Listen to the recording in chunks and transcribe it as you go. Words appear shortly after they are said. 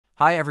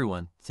Hi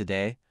everyone,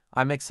 today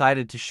I'm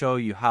excited to show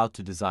you how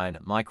to design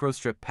a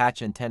microstrip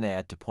patch antenna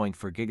at 2.4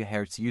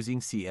 GHz using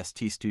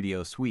CST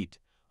Studio Suite,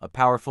 a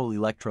powerful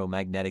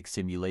electromagnetic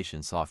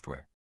simulation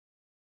software.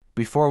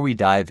 Before we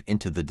dive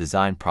into the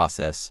design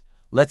process,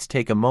 let's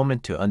take a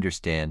moment to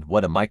understand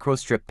what a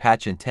microstrip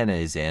patch antenna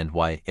is and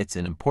why it's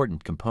an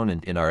important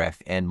component in RF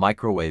and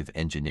microwave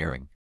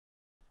engineering.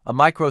 A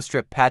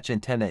microstrip patch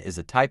antenna is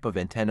a type of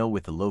antenna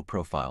with a low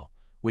profile,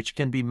 which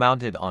can be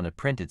mounted on a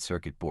printed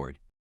circuit board.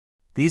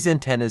 These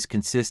antennas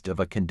consist of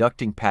a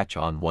conducting patch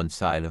on one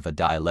side of a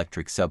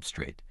dielectric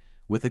substrate,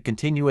 with a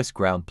continuous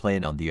ground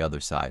plane on the other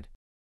side.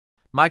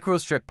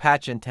 Microstrip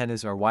patch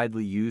antennas are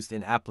widely used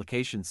in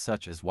applications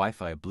such as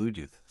Wi-Fi,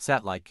 Bluetooth,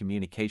 satellite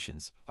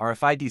communications,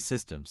 RFID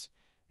systems,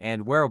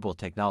 and wearable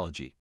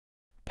technology.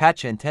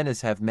 Patch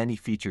antennas have many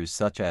features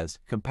such as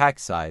compact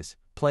size,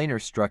 planar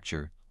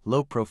structure,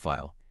 low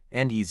profile,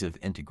 and ease of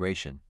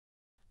integration.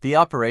 The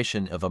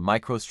operation of a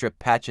microstrip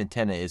patch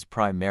antenna is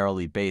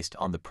primarily based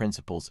on the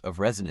principles of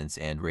resonance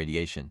and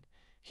radiation.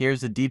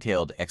 Here's a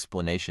detailed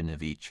explanation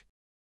of each.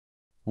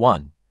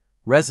 1.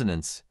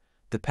 Resonance.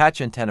 The patch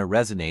antenna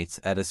resonates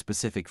at a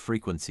specific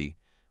frequency,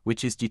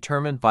 which is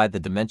determined by the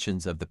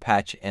dimensions of the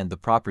patch and the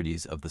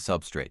properties of the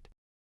substrate.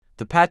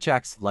 The patch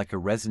acts like a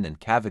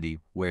resonant cavity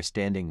where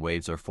standing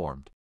waves are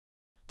formed.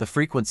 The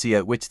frequency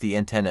at which the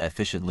antenna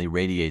efficiently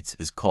radiates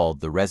is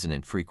called the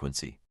resonant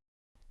frequency.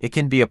 It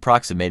can be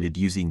approximated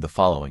using the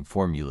following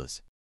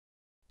formulas.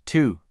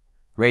 2.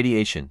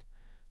 Radiation.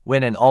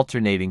 When an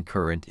alternating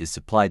current is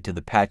supplied to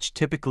the patch,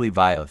 typically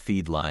via a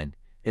feed line,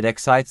 it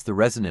excites the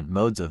resonant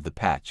modes of the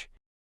patch.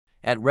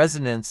 At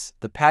resonance,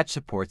 the patch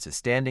supports a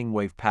standing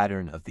wave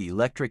pattern of the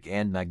electric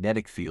and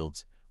magnetic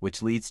fields,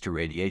 which leads to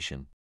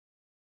radiation.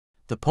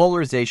 The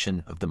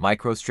polarization of the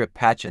microstrip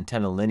patch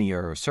antenna,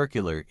 linear or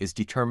circular, is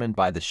determined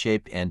by the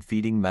shape and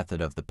feeding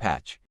method of the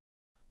patch.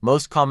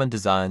 Most common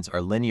designs are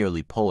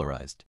linearly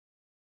polarized.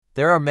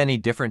 There are many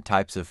different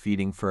types of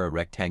feeding for a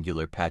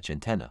rectangular patch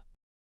antenna.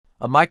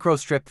 A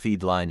microstrip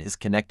feed line is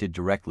connected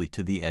directly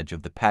to the edge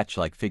of the patch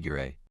like figure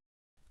A.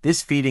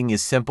 This feeding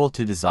is simple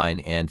to design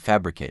and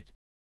fabricate.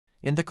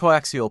 In the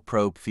coaxial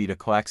probe feed, a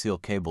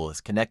coaxial cable is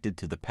connected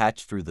to the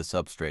patch through the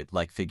substrate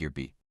like figure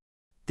B.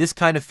 This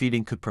kind of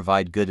feeding could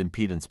provide good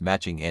impedance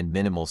matching and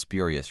minimal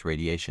spurious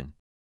radiation.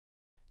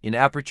 In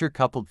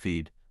aperture-coupled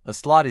feed, a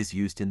slot is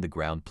used in the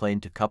ground plane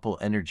to couple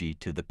energy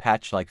to the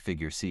patch like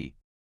figure C.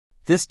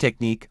 This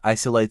technique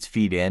isolates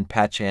feed and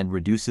patch and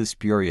reduces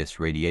spurious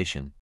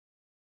radiation.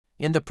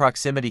 In the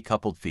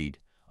proximity-coupled feed,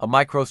 a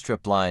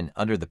microstrip line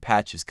under the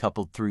patch is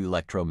coupled through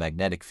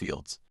electromagnetic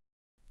fields.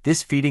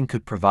 This feeding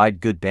could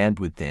provide good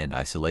bandwidth and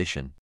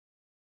isolation.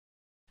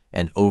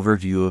 An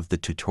overview of the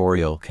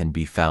tutorial can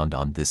be found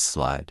on this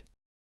slide.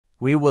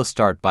 We will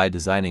start by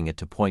designing a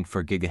 2.4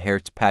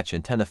 GHz patch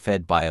antenna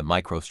fed by a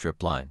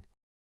microstrip line.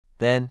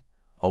 Then,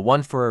 a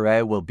 1/4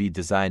 array will be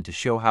designed to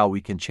show how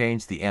we can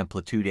change the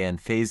amplitude and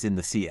phase in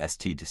the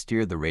CST to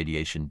steer the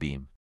radiation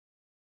beam.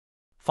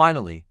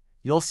 Finally,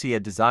 you'll see a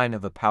design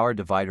of a power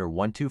divider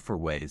 1/2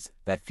 ways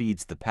that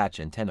feeds the patch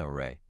antenna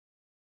array.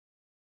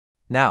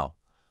 Now,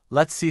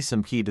 let's see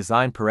some key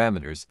design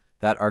parameters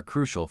that are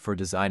crucial for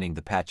designing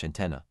the patch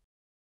antenna.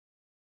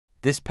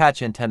 This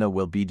patch antenna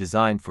will be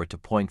designed for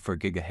 2.4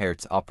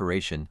 GHz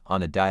operation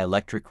on a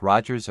dielectric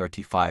Rogers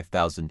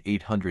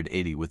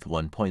RT5880 with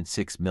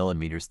 1.6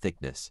 mm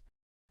thickness.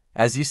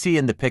 As you see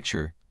in the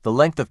picture, the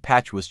length of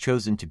patch was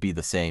chosen to be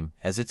the same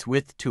as its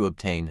width to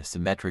obtain a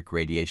symmetric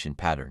radiation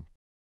pattern.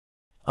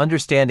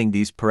 Understanding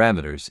these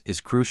parameters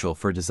is crucial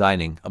for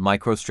designing a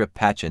microstrip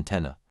patch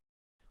antenna.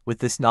 With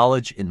this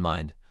knowledge in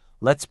mind,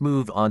 let's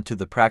move on to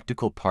the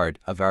practical part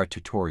of our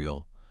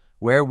tutorial,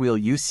 where we'll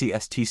use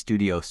CST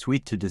Studio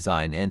Suite to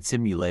design and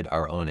simulate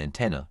our own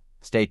antenna.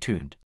 Stay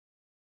tuned.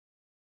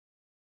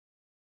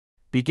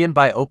 Begin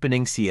by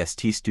opening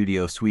CST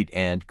Studio Suite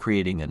and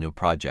creating a new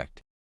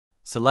project.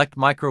 Select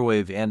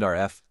Microwave and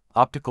RF,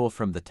 Optical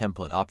from the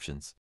template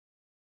options.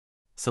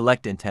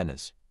 Select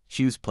Antennas,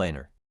 choose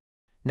Planar.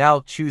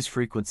 Now choose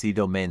Frequency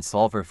Domain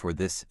Solver for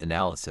this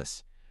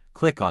analysis.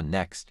 Click on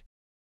Next.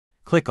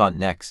 Click on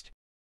Next.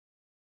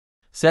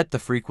 Set the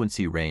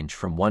frequency range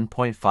from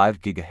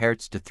 1.5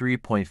 GHz to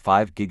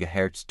 3.5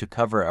 GHz to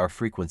cover our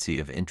frequency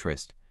of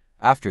interest.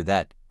 After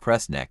that,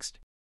 press Next.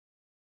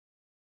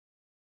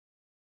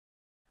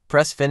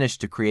 Press Finish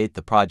to create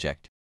the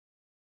project.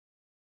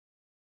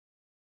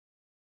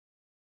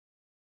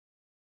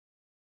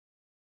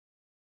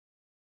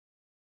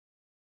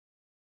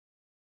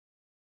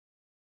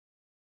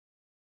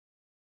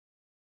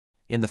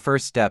 In the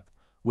first step,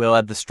 we'll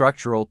add the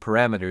structural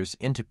parameters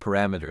into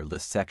Parameter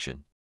List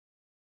section.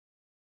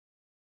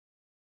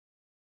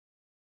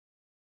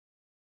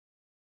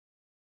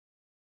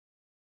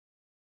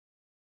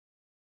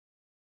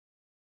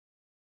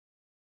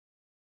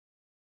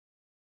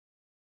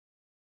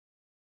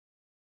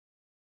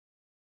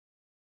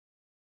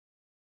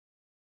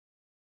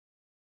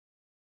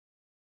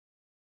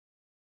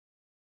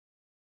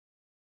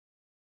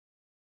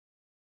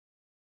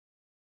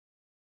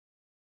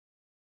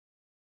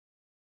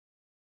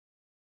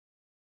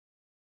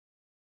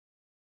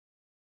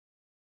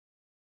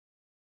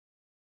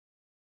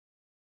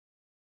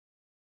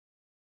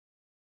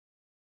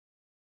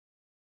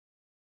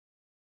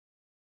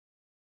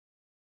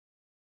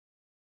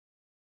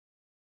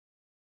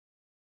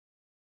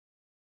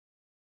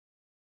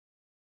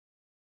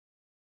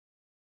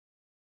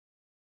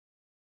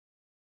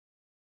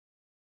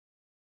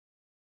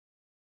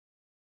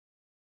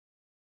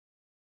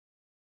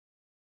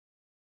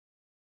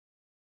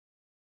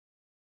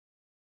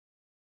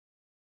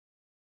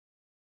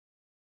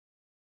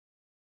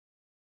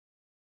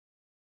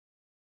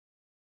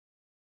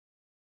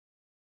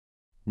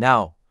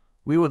 Now,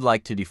 we would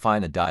like to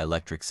define a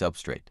dielectric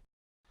substrate.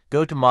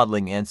 Go to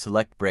Modeling and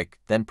select Brick,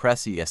 then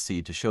press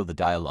ESC to show the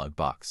dialog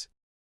box.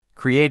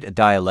 Create a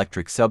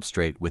dielectric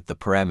substrate with the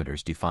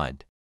parameters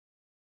defined.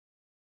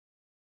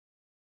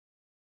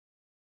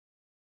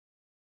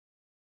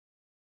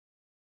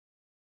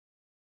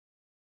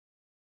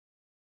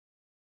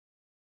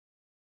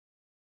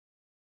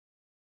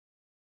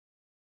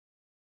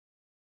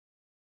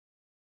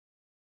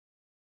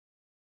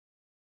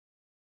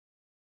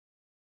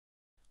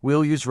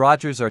 We'll use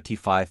Rogers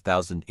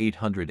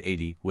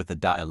RT5880 with a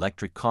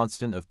dielectric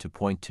constant of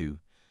 2.2.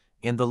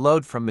 In the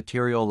Load from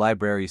Material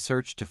Library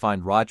search to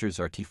find Rogers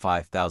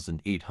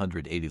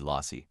RT5880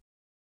 lossy.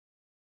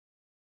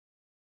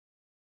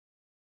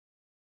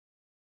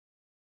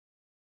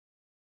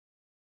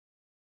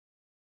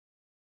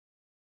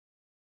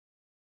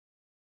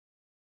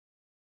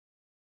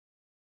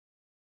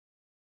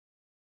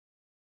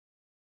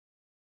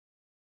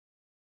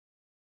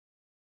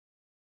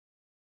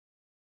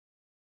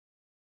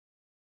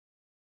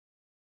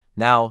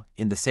 Now,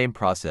 in the same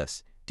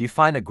process,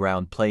 define a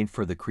ground plane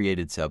for the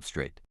created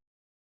substrate.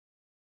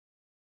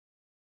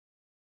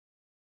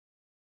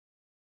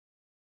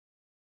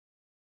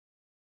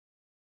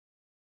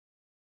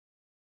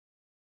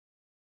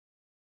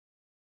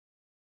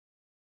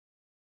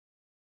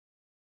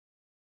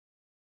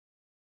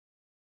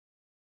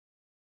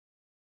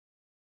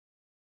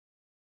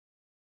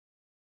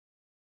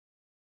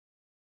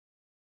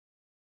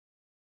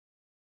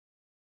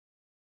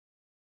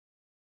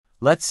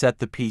 Let's set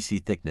the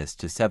PC thickness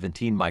to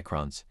 17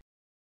 microns.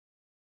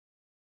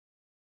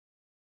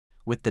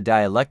 With the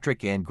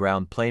dielectric and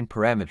ground plane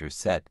parameters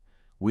set,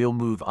 we'll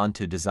move on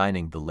to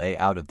designing the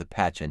layout of the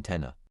patch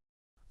antenna.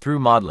 Through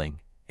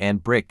Modeling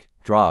and Brick,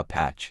 draw a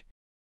patch.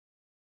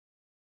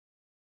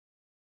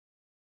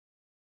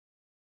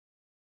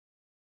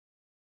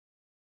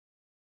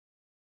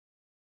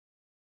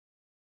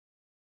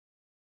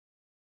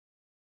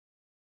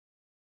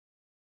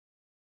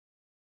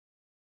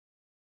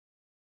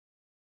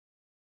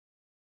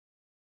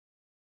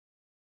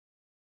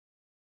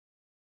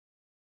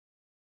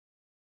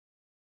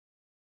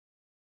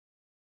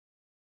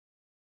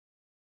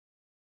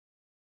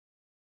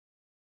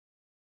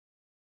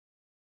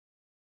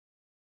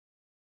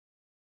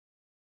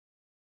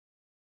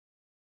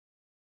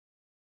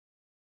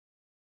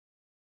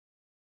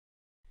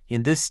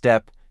 In this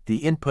step, the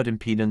input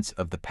impedance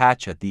of the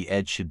patch at the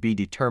edge should be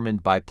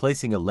determined by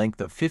placing a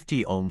length of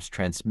 50 ohms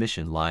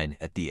transmission line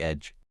at the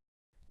edge.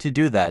 To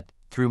do that,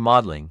 through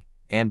Modeling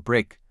and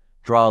Brick,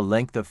 draw a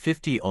length of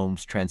 50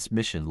 ohms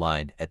transmission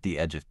line at the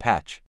edge of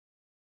patch.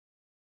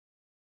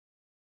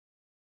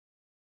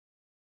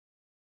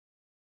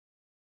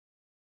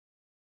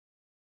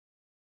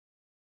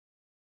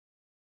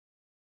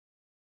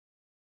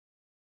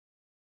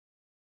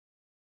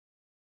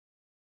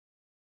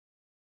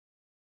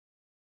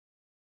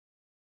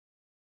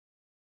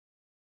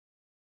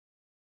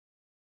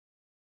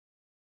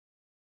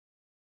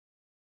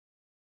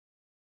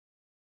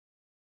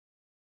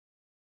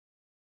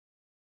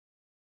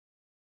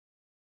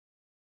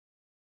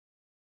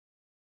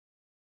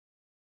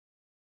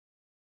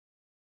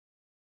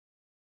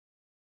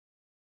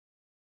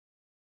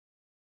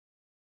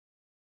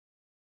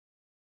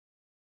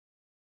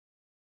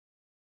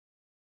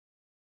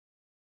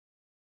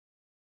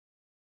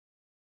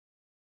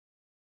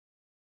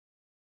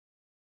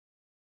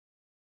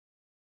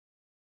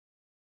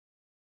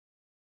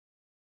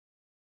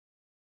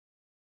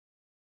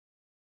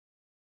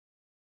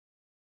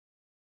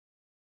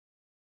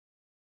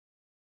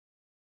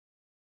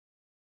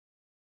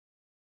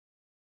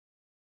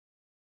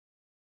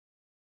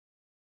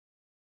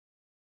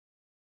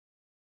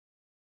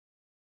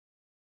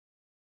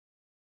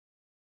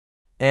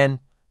 And,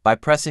 by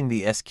pressing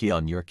the S key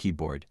on your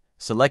keyboard,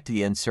 select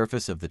the end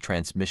surface of the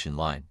transmission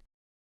line.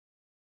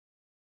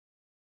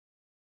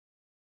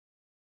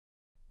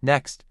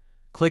 Next,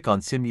 click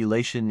on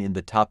Simulation in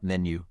the top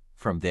menu.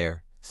 From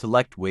there,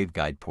 select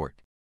Waveguide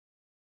port.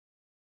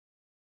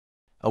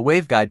 A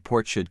waveguide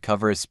port should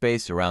cover a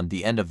space around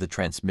the end of the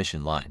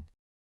transmission line.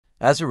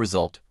 As a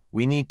result,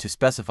 we need to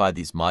specify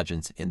these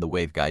margins in the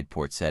waveguide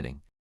port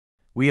setting.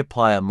 We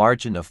apply a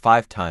margin of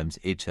 5 times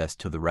HS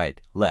to the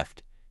right,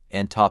 left,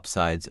 and top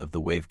sides of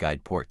the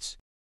waveguide ports.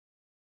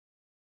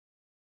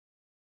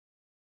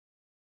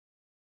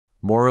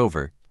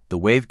 Moreover, the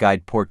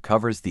waveguide port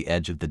covers the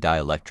edge of the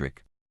dielectric.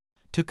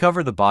 To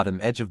cover the bottom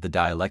edge of the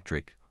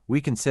dielectric,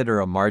 we consider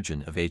a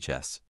margin of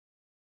HS.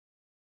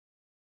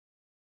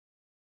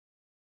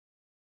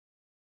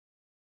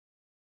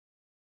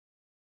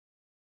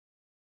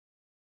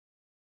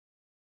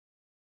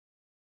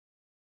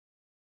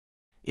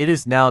 It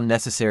is now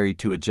necessary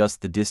to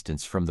adjust the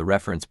distance from the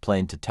reference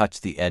plane to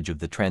touch the edge of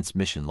the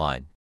transmission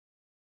line.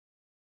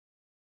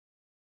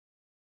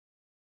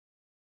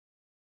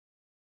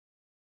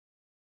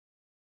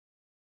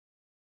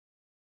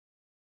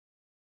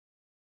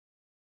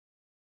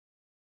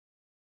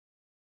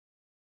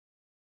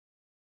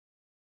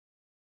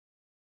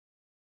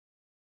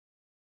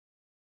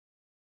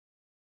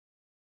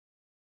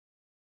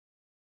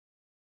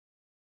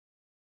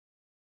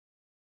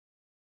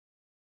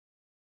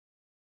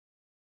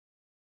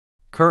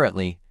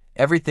 Currently,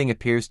 everything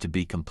appears to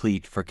be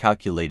complete for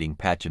calculating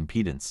patch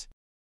impedance.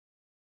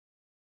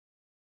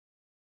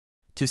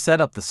 To set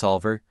up the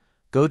solver,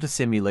 go to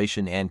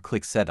Simulation and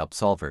click Setup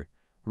Solver.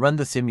 Run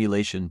the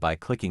simulation by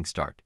clicking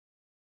Start.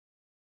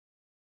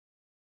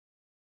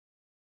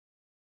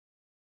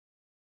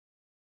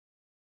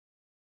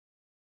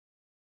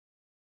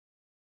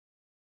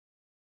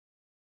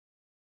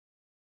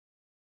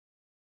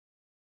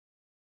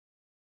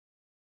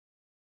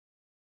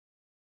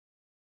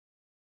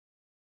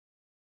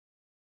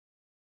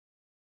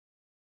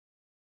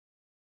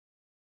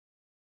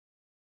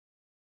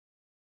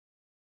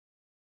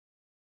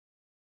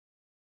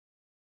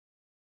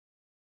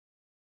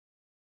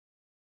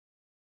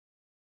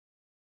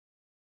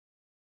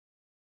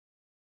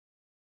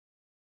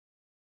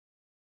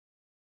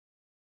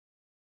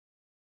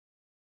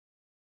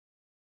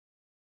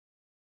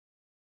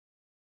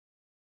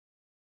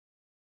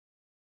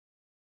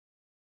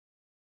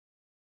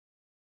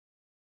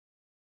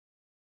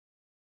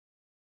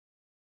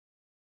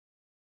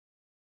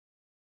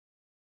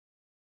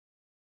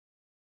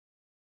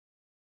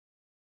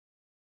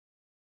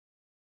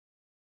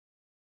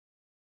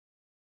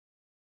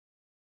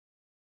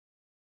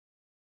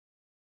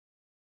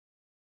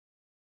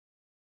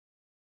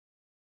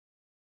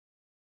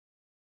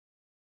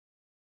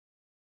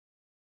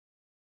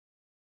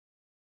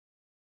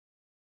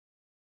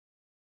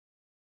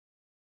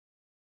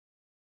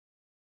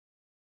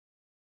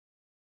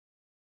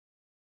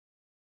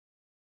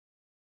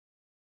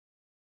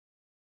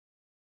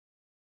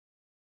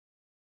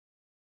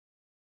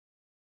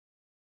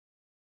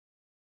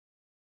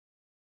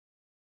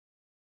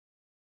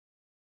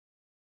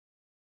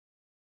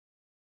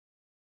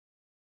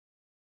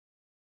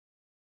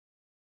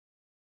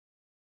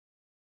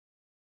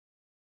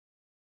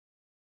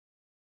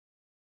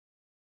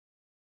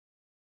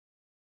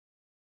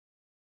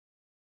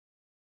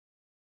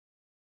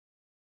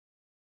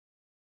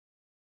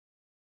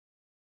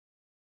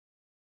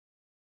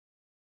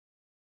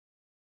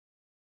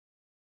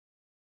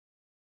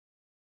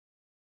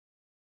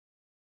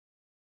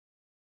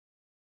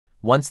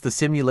 Once the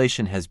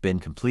simulation has been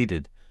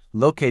completed,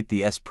 locate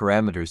the S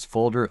parameters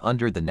folder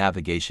under the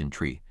navigation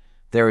tree.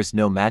 There is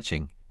no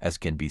matching, as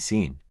can be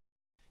seen.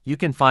 You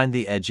can find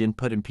the edge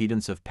input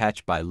impedance of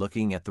patch by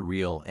looking at the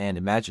real and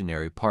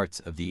imaginary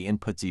parts of the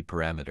input Z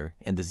parameter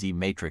in the Z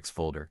matrix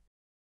folder.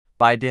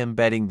 By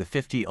embedding the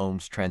 50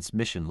 ohms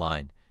transmission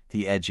line,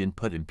 the edge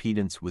input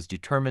impedance was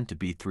determined to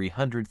be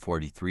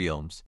 343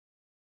 ohms.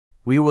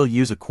 We will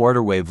use a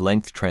quarter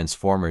wavelength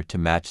transformer to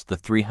match the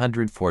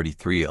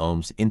 343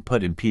 ohms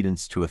input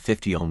impedance to a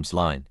 50 ohms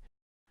line.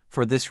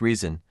 For this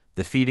reason,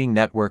 the feeding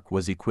network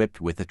was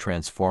equipped with a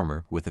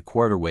transformer with a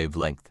quarter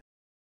wavelength.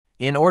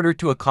 In order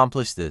to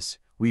accomplish this,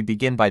 we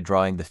begin by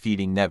drawing the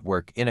feeding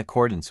network in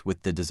accordance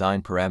with the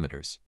design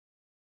parameters.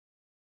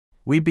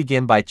 We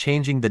begin by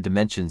changing the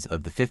dimensions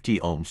of the 50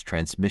 ohms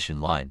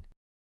transmission line.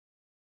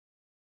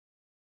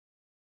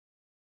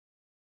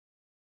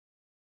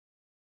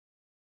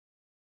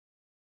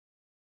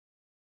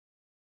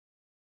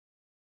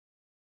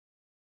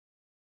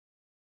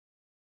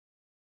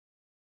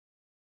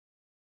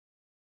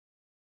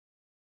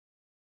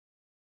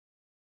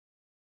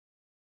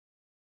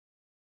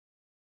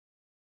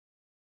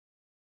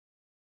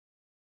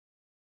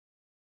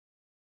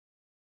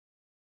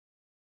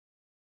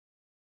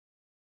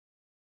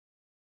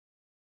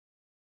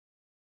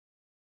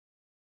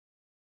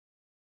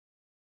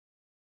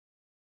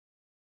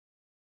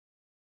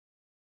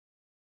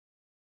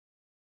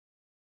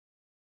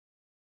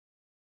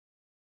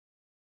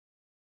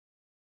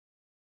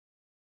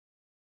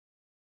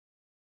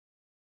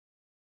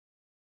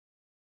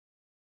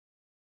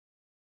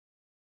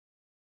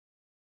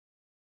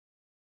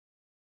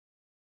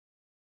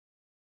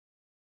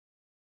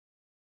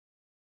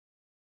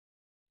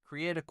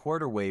 Create a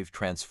quarter wave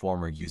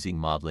transformer using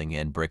modeling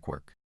and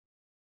brickwork.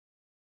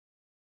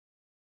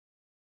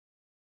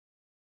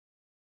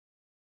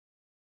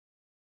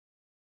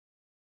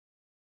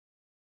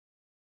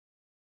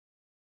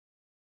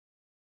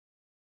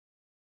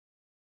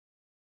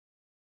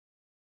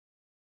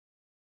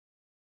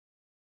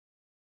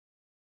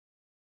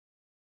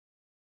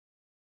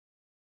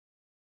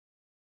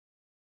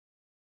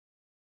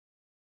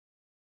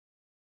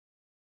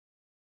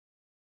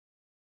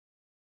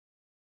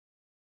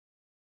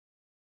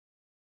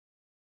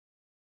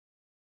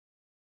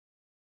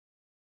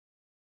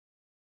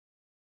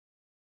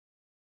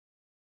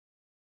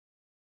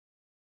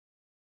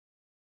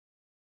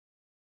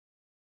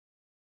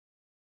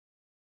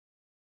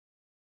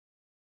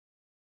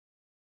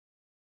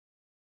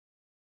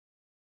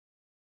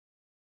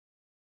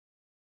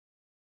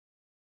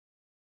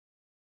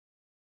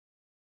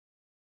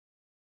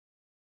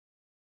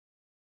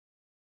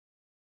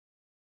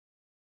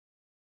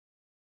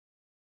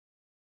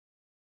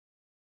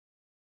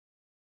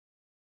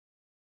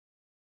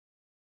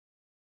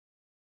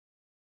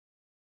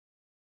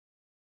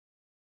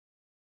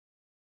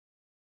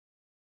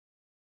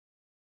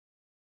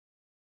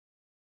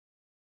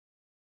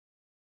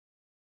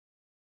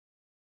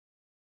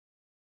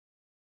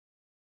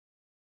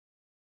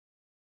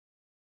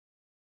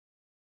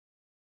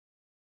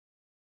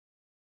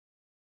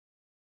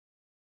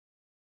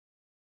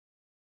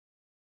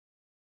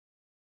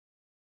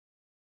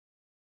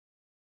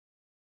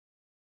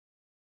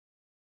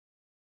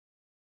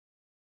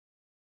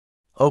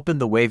 Open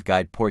the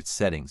waveguide port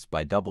settings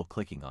by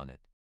double-clicking on it.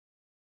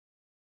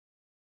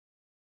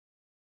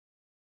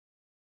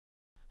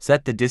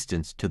 Set the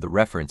distance to the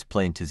reference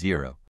plane to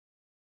 0.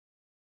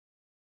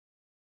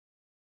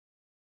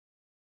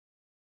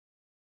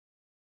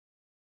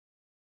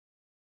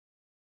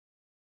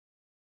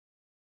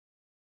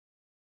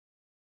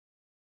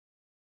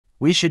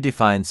 We should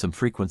define some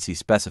frequency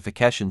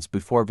specifications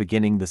before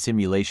beginning the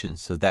simulation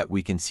so that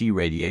we can see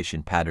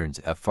radiation patterns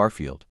at far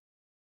field.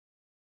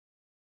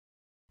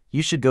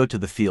 You should go to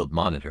the field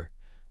monitor,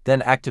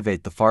 then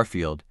activate the far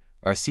field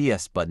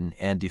RCS button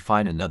and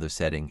define another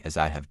setting as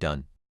I have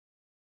done.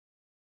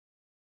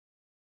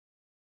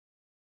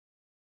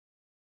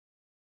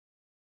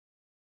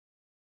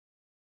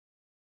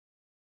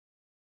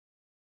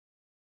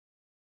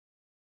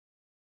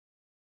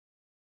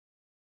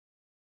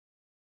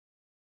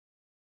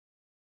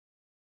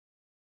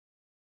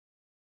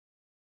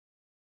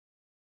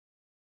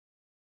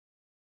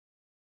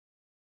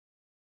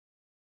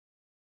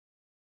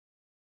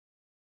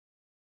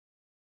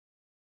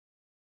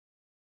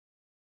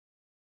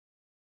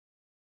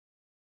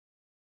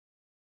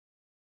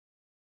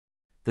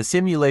 The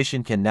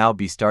simulation can now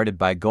be started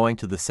by going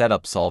to the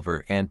Setup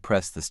solver and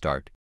press the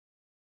Start.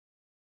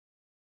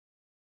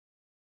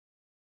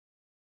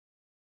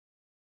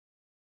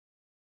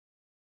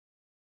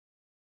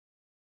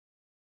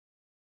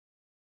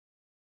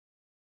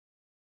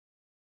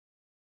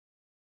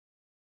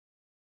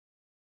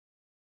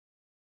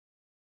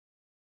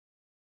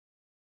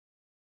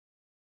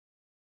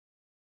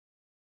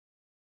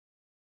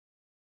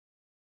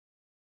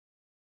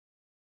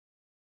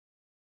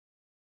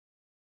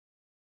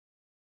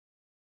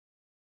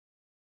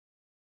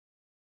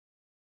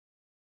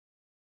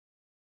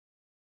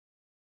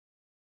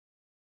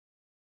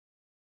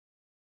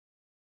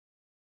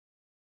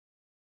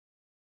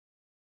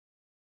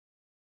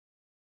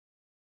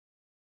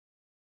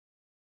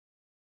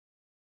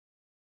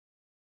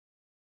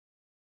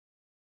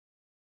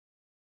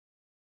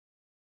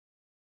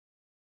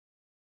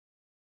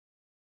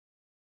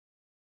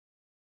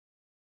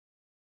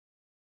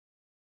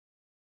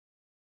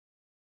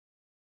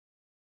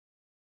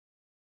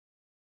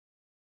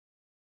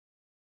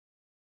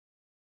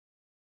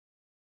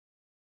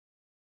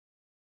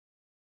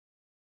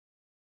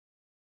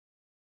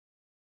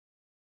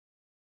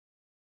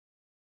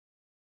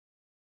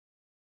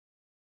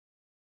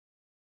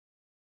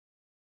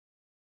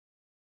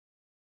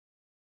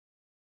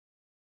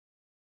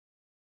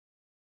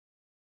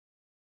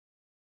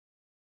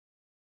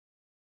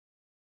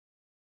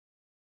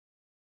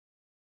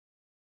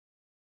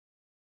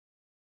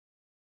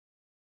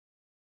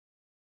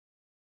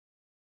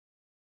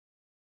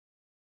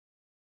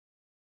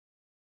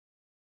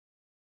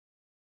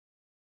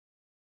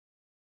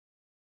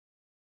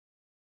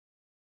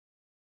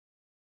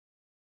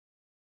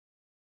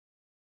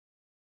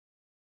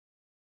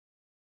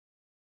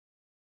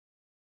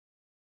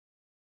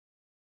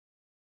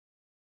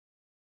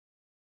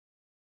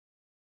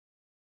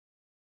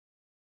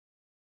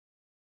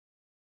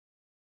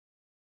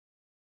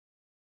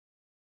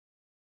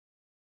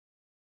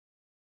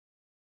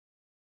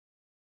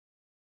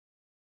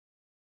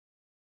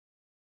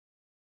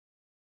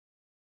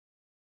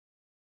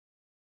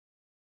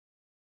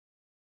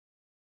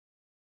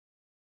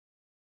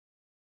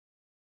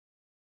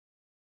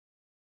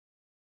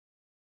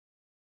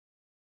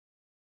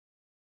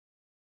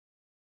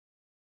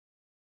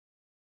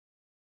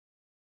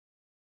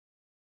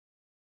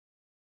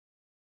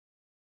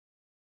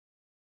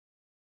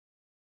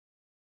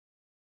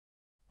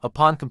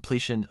 Upon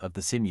completion of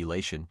the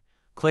simulation,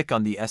 click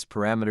on the S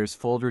parameters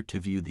folder to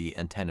view the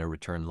antenna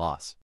return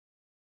loss.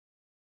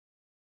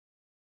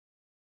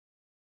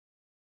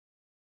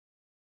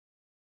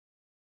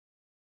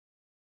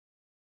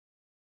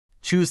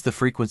 Choose the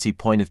frequency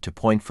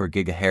point-to-point for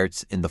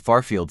GHz in the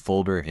far-field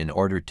folder in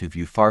order to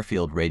view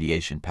far-field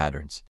radiation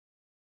patterns.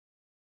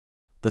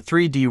 The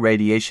 3D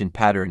radiation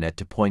pattern at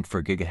 2 point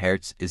for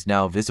GHz is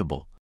now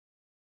visible.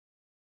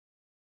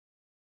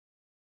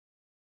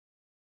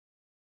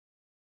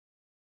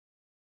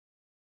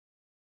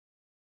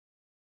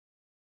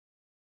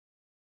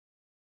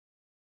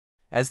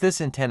 As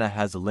this antenna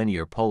has a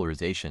linear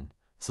polarization,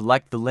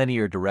 select the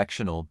Linear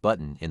Directional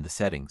button in the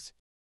settings.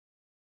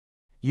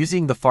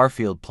 Using the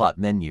far-field plot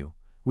menu,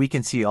 we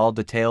can see all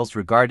details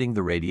regarding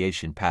the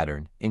radiation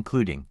pattern,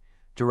 including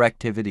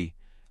directivity,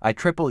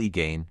 IEEE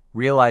gain,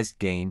 realized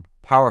gain,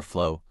 power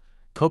flow,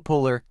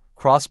 copolar,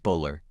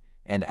 cross-polar,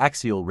 and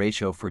axial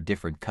ratio for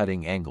different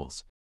cutting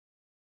angles.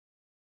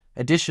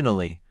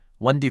 Additionally,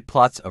 1D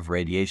plots of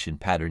radiation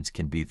patterns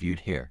can be viewed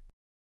here.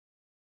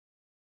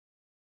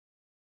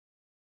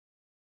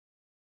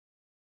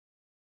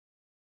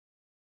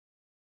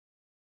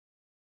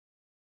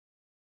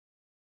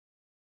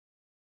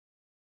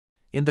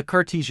 In the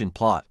Cartesian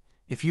plot,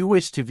 if you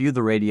wish to view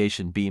the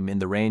radiation beam in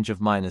the range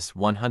of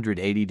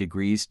 -180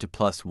 degrees to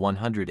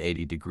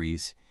 +180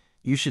 degrees,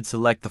 you should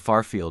select the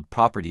far-field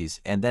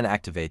properties and then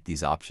activate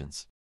these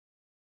options.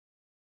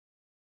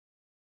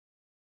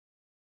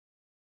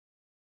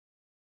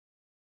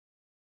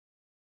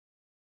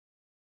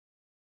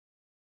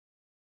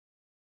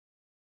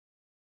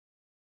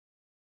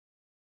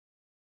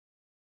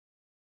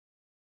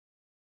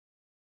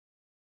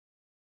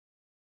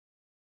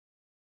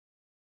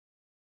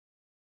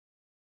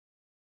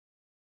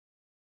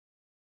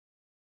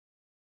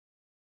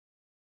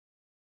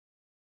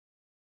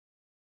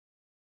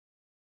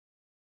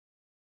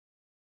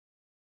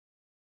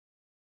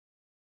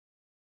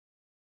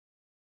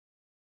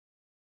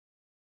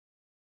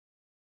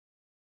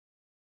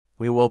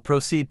 We will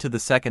proceed to the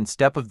second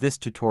step of this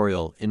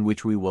tutorial, in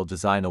which we will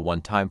design a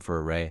one-time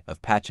for array of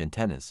patch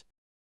antennas.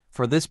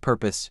 For this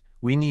purpose,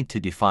 we need to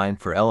define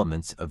for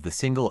elements of the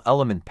single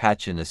element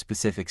patch in a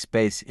specific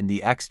space in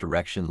the X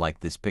direction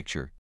like this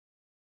picture.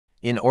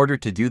 In order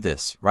to do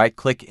this,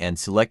 right-click and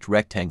select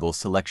Rectangle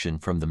Selection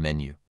from the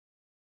menu.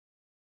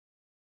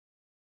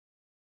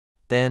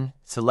 Then,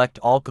 select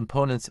all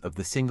components of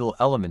the single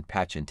element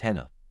patch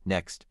antenna.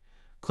 Next,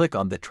 click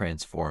on the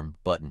Transform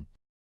button.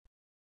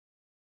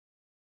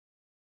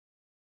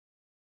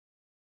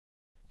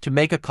 To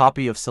make a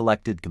copy of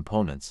selected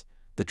components,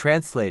 the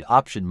Translate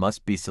option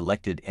must be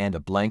selected and a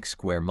blank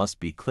square must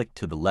be clicked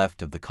to the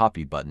left of the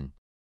Copy button.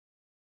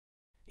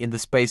 In the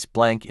space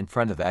blank in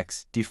front of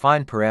X,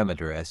 define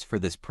parameter S. For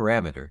this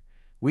parameter,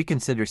 we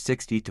consider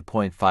 60 to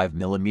 0.5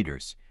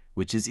 millimeters,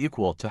 which is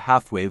equal to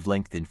half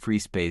wavelength in free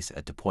space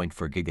at 2.4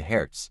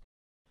 GHz.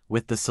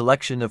 With the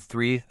selection of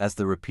 3 as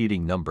the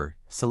repeating number,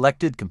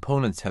 selected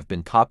components have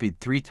been copied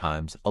 3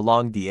 times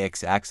along the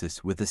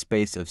X-axis with a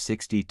space of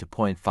 60 to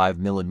 0.5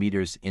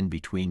 millimeters in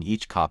between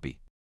each copy.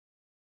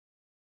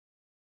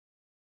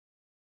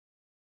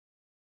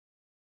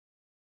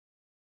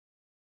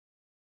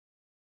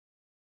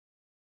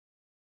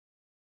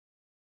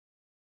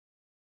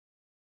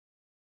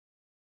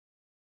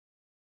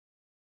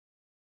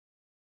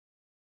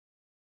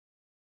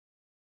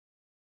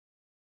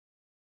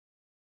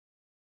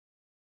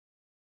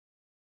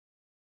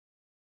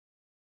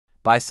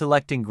 By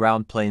selecting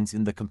ground planes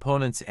in the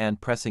components and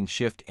pressing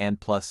Shift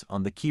and plus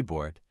on the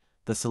keyboard,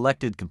 the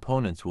selected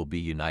components will be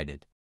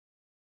united.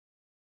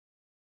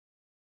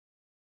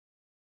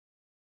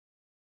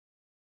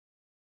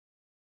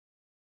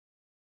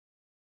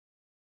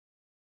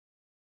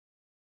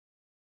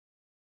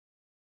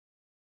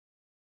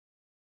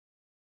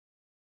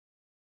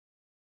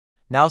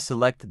 Now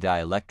select the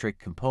dielectric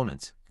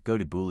components, go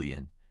to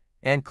Boolean,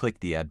 and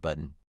click the Add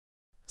button.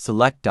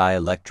 Select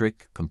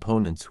dielectric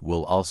components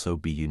will also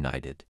be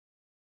united.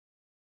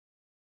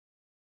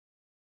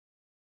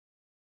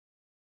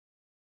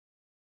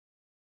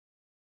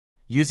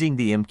 Using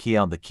the M key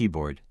on the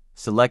keyboard,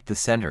 select the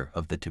center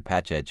of the 2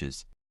 patch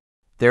edges.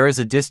 There is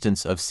a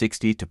distance of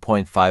 60 to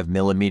 0.5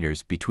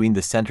 millimeters between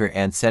the center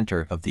and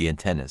center of the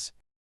antennas.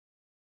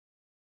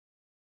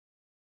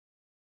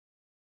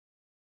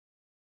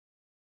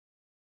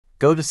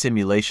 Go to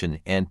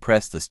Simulation and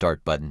press the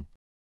Start button.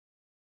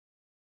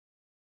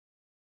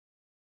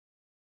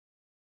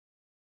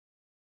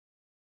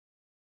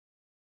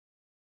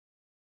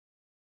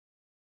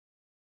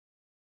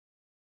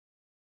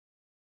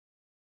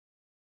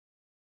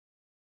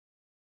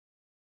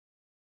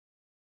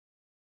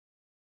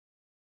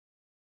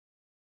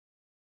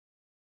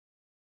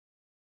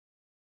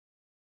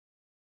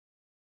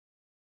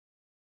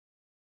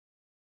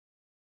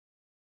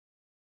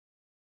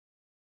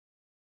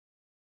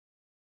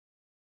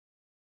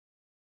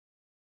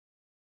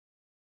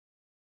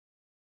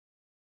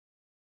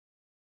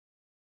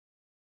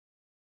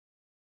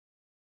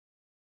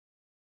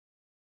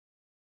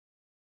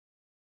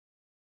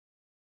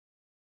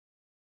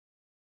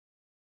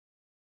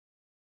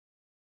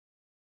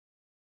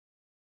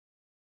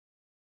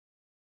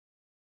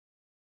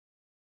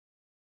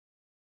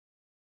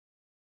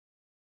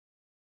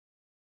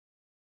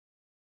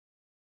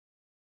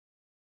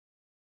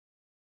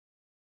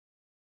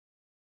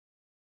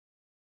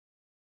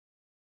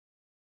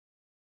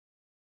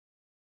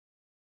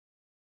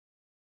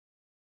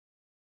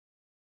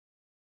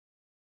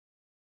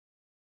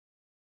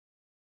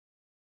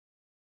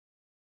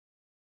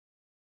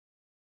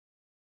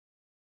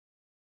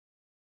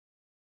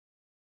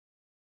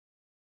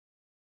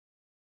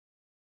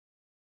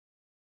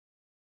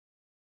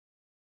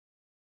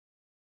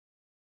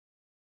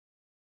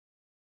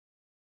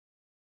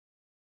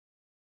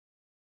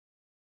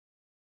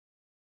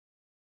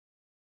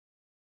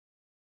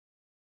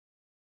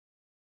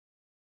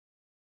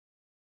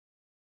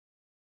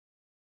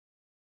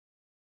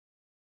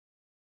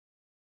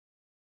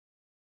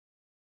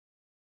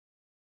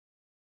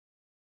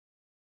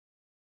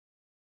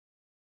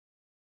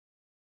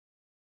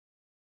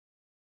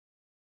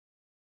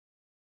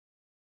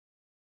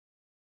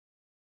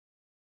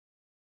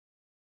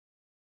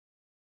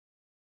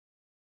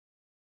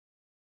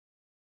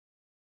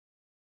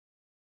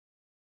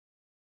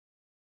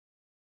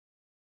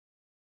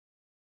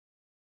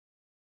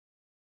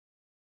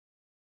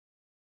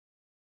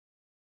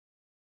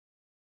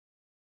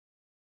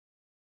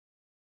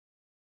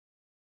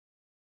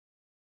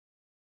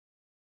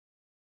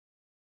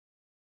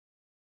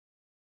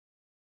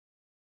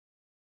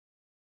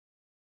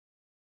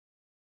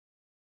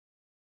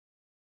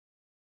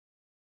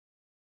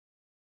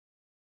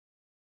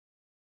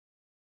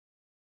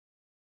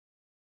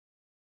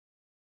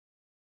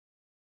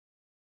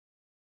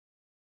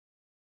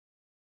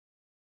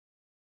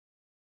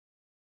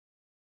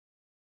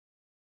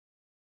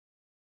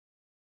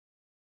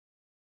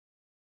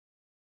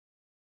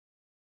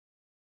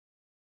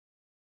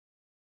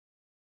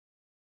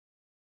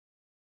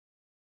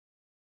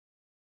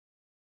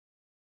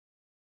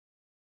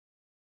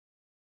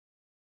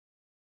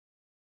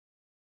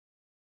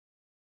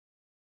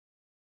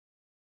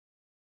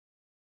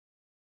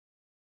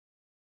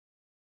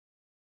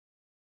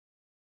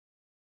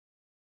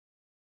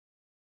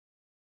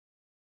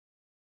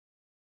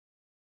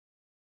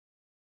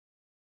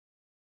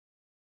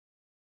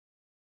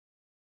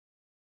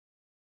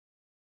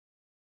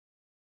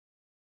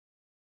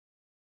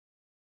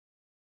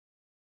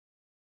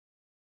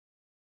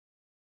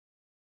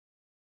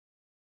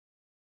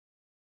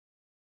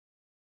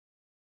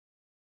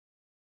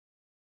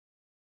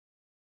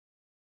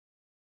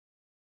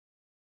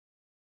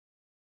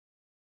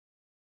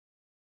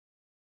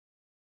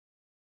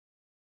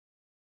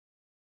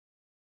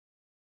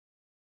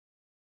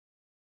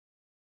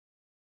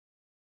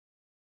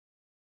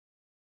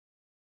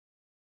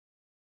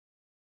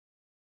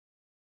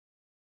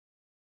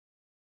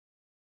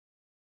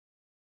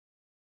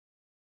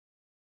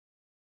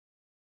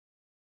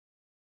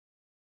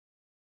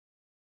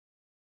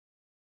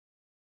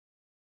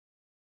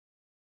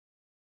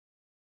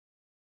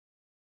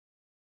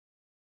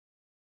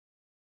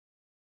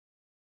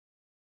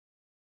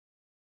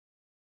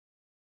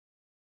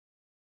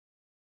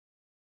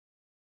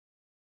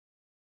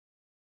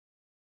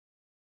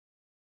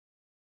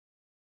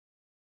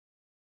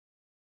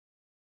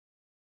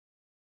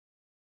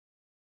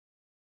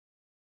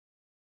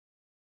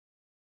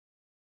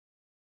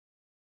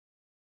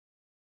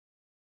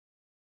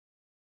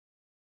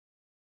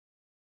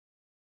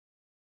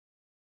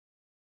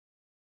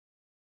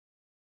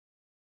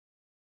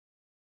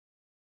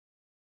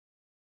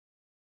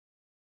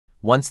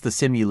 Once the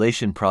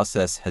simulation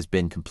process has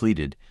been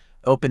completed,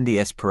 open the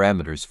S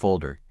parameters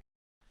folder.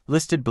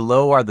 Listed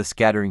below are the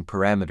scattering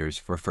parameters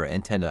for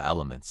antenna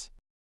elements.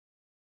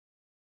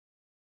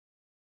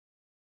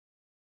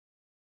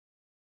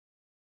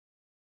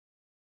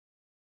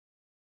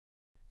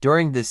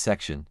 During this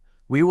section,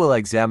 we will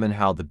examine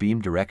how the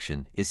beam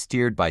direction is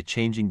steered by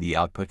changing the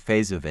output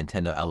phase of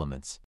antenna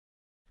elements.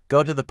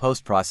 Go to the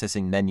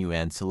post-processing menu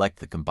and select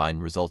the Combine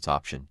Results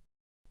option.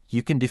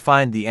 You can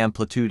define the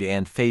amplitude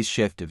and phase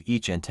shift of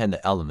each antenna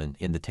element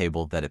in the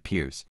table that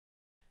appears.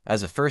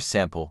 As a first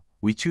sample,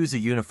 we choose a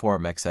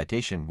uniform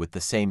excitation with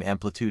the same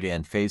amplitude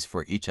and phase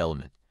for each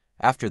element.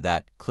 After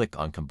that, click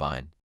on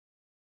Combine.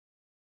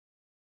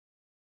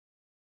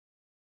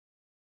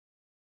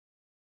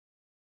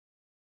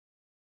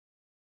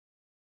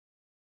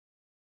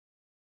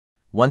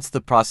 Once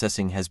the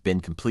processing has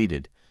been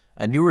completed,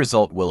 a new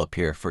result will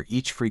appear for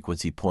each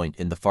frequency point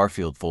in the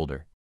far-field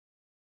folder.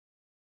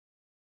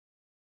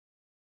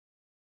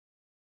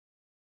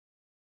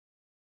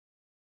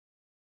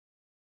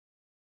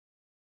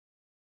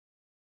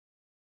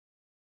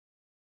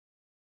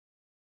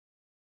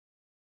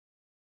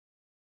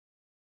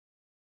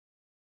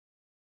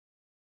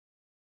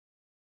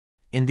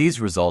 In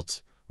these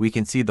results, we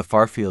can see the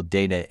far-field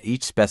data at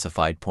each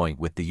specified point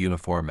with the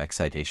uniform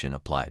excitation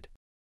applied.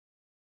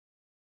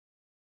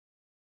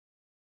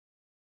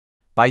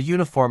 By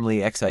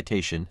uniformly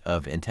excitation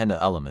of antenna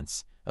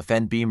elements, a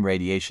fan beam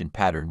radiation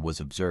pattern was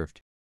observed.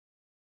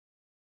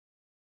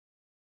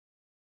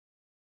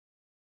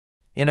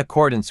 In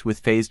accordance with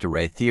phased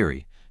array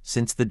theory,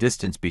 since the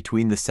distance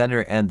between the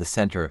center and the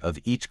center of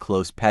each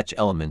close patch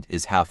element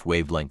is half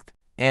wavelength,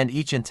 and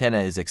each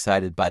antenna is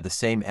excited by the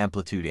same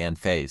amplitude and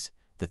phase,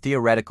 the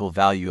theoretical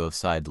value of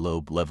side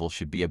lobe level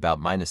should be about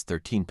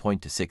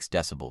 -13.26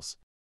 decibels.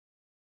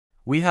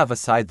 We have a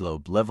side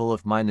lobe level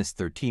of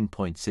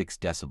 -13.6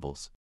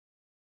 decibels.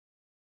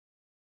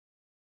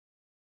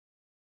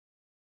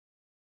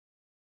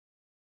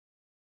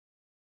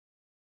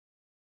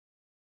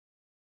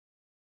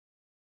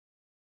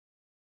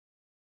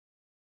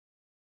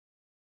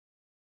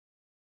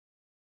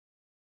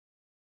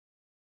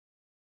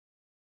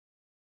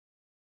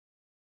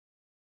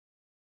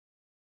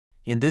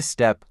 In this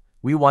step,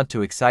 we want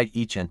to excite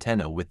each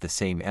antenna with the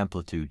same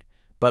amplitude,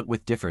 but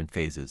with different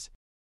phases.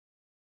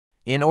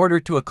 In order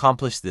to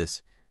accomplish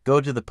this,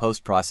 go to the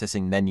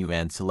post-processing menu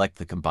and select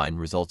the Combine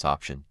Results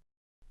option.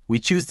 We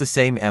choose the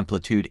same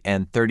amplitude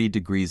and 30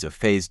 degrees of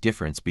phase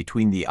difference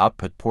between the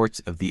output ports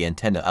of the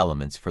antenna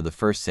elements for the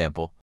first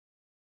sample.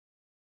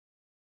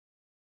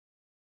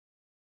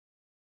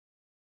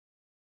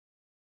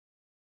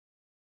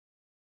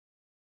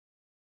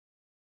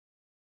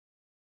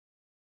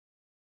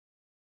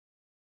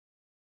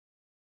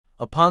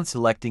 Upon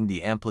selecting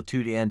the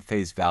amplitude and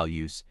phase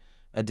values,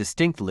 a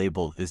distinct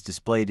label is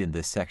displayed in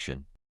this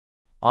section.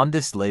 On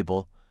this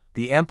label,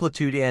 the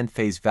amplitude and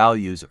phase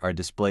values are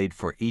displayed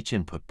for each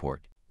input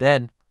port.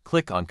 Then,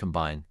 click on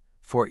Combine.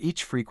 For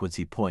each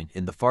frequency point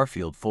in the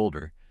far-field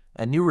folder,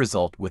 a new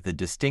result with a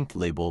distinct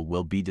label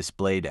will be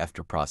displayed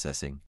after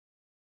processing.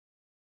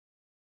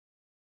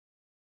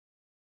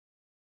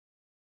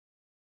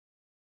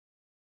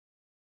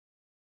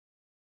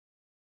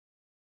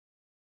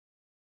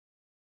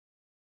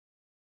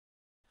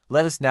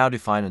 Let us now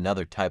define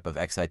another type of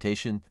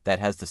excitation that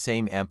has the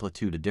same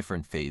amplitude, a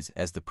different phase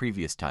as the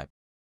previous type.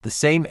 The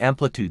same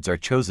amplitudes are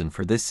chosen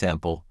for this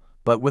sample,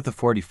 but with a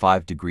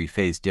 45-degree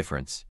phase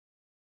difference.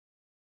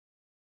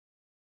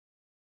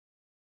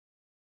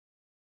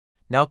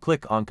 Now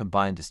click on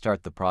Combine to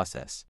start the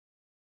process.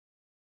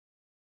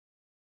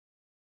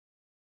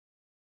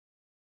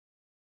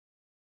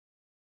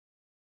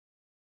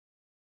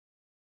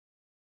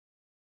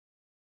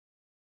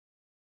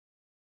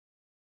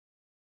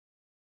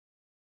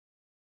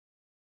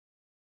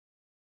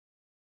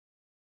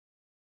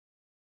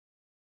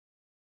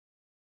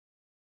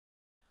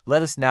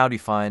 Let us now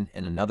define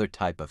another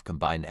type of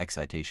combined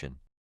excitation.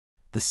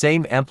 The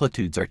same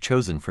amplitudes are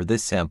chosen for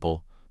this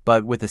sample,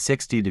 but with a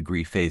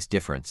 60-degree phase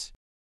difference.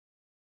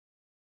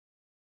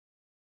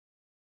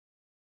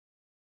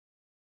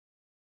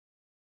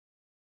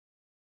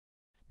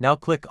 Now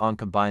click on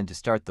Combine to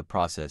start the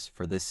process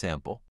for this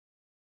sample.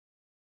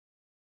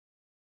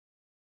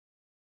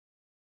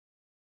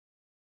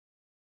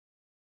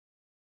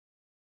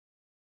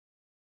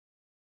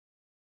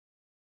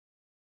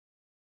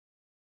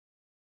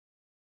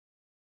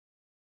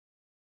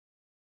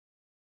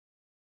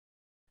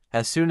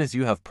 As soon as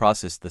you have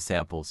processed the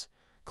samples,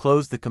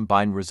 close the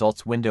Combine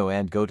Results window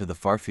and go to the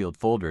far-field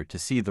folder to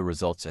see the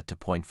results at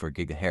 2.4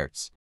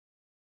 GHz.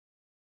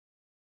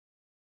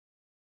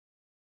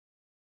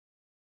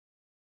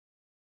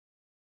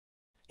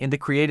 In the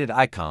created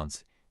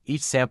icons,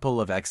 each sample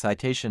of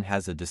excitation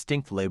has a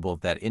distinct label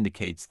that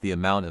indicates the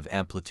amount of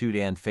amplitude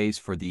and phase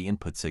for the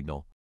input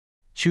signal.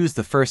 Choose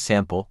the first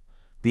sample.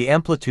 The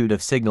amplitude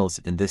of signals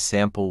in this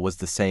sample was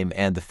the same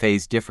and the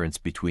phase difference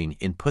between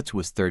inputs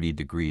was 30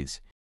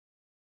 degrees.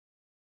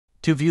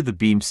 To view the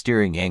beam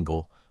steering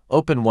angle,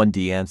 open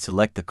 1D and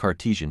select the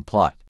Cartesian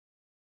plot.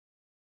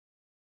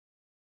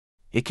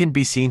 It can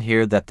be seen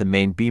here that the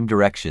main beam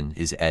direction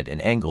is at an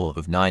angle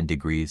of 9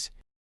 degrees.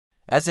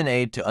 As an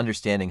aid to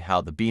understanding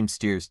how the beam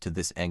steers to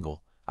this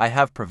angle, I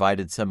have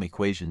provided some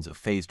equations of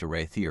phased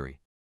array theory.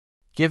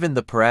 Given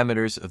the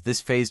parameters of this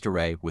phased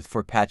array with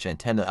 4 patch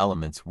antenna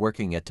elements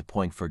working at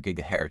 2.4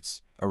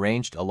 GHz,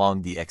 arranged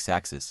along the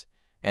x-axis,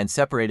 and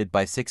separated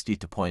by 60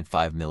 to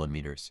 0.5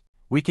 millimeters,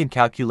 we can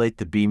calculate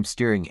the beam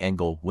steering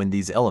angle when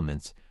these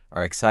elements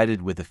are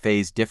excited with a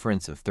phase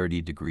difference of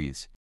 30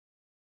 degrees.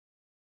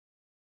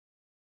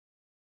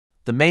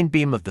 The main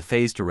beam of the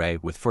phased array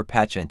with 4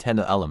 patch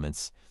antenna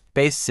elements,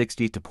 spaced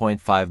 60 to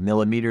 0.5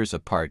 millimeters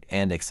apart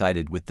and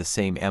excited with the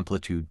same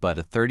amplitude but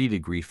a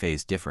 30-degree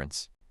phase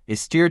difference, is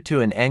steered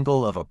to an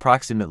angle of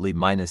approximately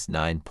minus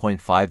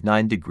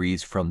 9.59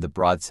 degrees from the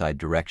broadside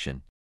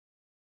direction.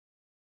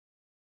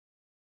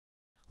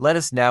 Let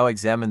us now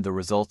examine the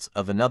results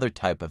of another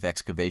type of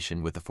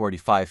excavation with a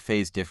 45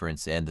 phase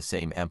difference and the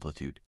same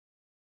amplitude.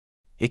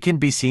 It can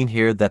be seen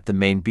here that the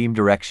main beam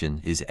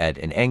direction is at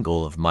an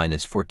angle of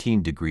minus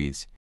 14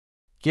 degrees.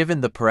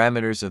 Given the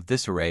parameters of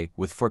this array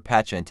with 4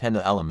 patch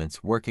antenna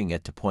elements working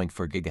at 2.4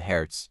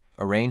 GHz,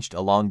 arranged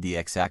along the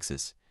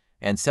x-axis,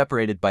 and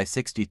separated by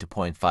 60 to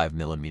 0.5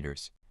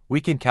 millimeters,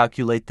 we can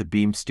calculate the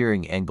beam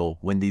steering angle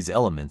when these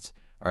elements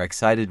are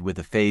excited with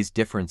a phase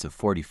difference of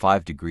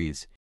 45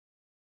 degrees.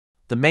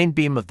 The main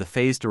beam of the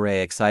phased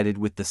array excited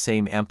with the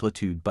same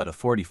amplitude but a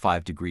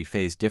 45-degree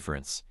phase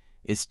difference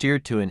is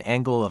steered to an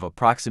angle of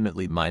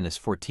approximately minus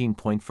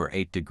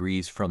 14.48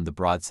 degrees from the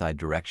broadside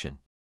direction.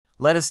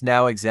 Let us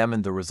now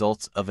examine the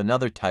results of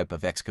another type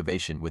of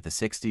excavation with a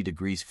 60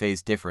 degrees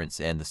phase difference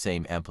and the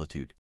same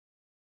amplitude.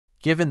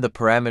 Given the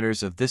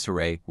parameters of this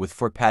array with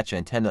 4 patch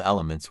antenna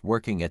elements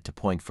working at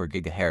 2.4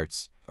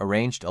 GHz,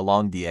 arranged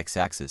along the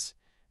x-axis,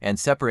 and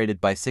separated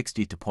by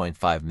 60 to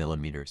 0.5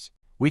 millimeters,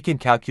 we can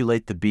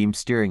calculate the beam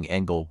steering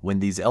angle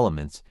when these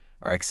elements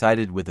are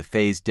excited with a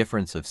phase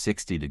difference of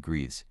 60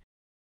 degrees.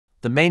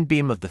 The main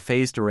beam of the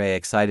phased array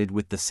excited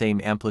with the same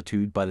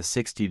amplitude but a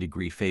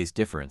 60-degree phase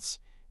difference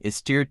is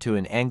steered to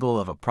an angle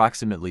of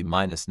approximately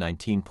minus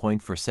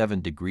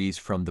 19.47 degrees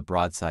from the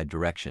broadside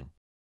direction.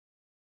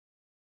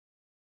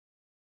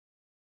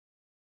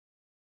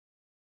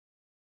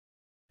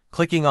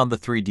 Clicking on the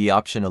 3D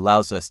option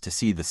allows us to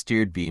see the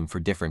steered beam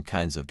for different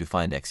kinds of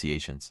defined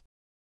exciations.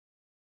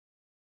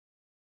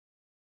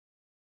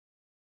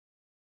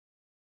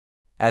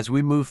 As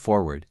we move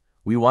forward,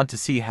 we want to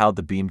see how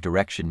the beam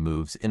direction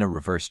moves in a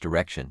reverse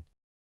direction.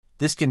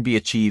 This can be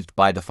achieved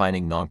by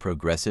defining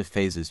non-progressive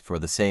phases for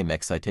the same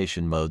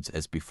excitation modes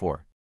as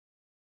before.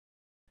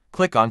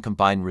 Click on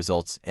Combine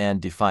Results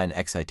and define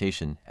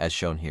excitation as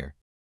shown here.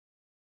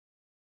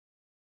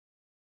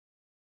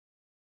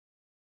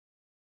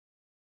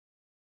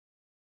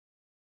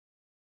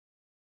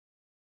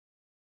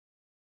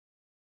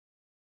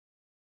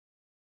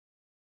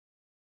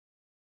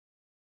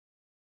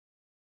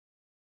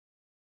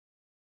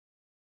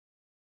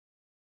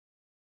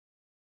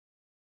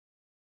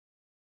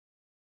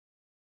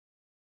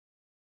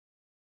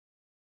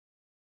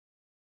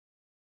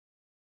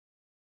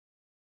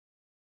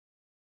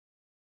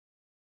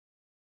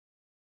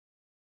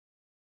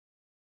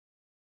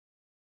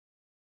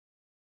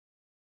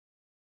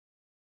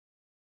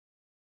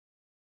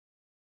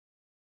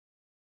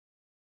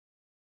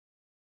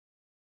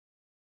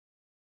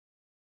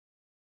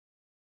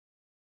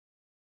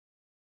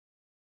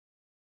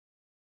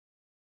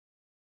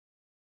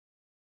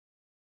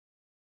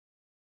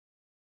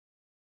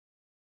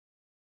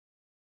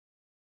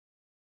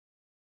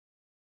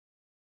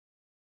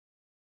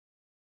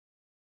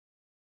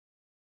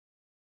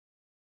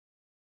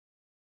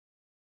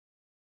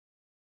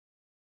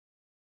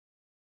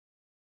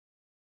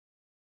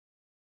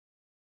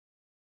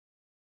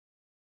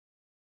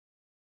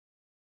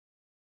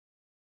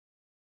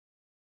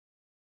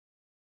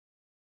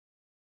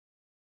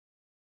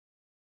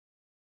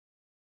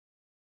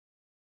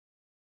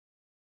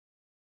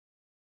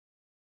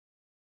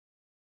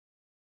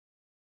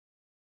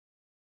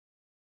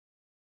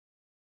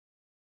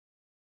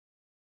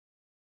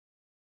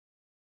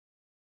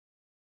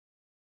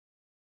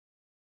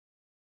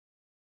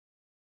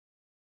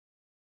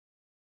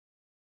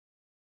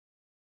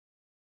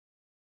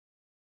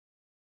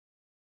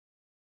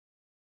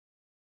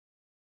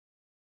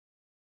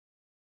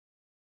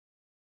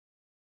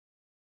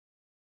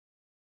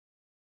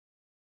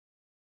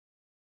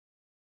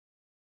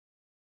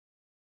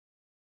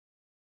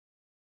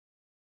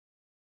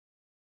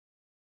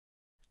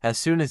 As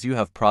soon as you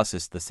have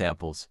processed the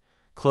samples,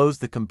 close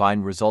the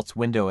Combine Results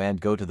window and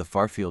go to the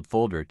Farfield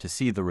folder to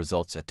see the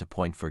results at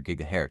 2.4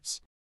 GHz.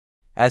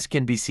 As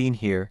can be seen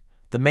here,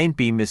 the main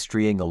beam is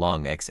streaking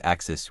along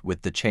x-axis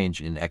with the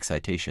change in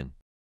excitation.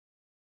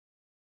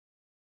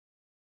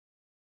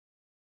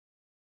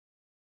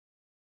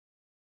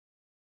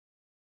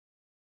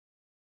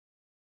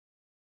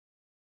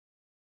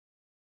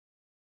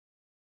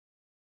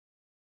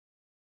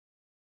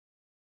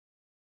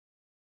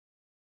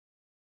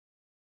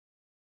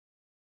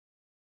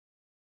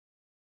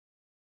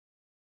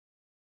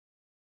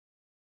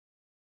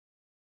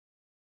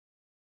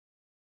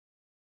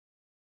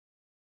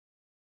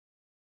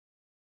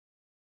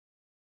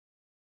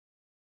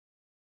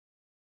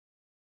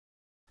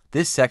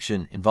 This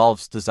section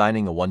involves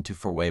designing a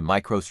 1-to-4-way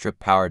microstrip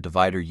power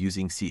divider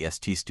using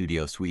CST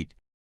Studio Suite.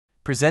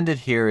 Presented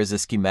here is a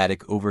schematic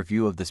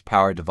overview of this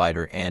power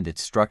divider and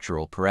its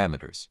structural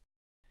parameters.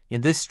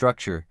 In this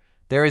structure,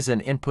 there is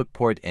an input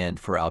port and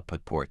 4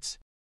 output ports.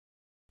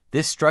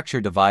 This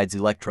structure divides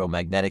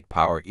electromagnetic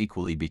power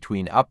equally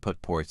between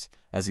output ports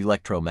as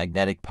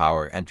electromagnetic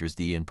power enters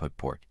the input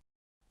port.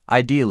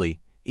 Ideally,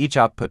 each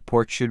output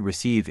port should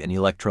receive an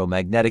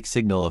electromagnetic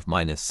signal of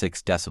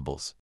 -6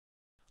 decibels.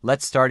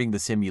 Let's start the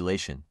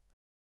simulation.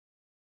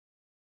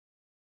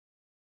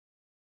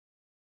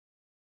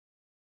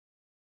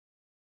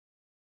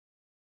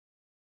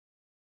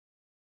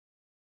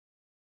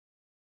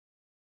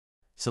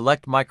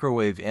 Select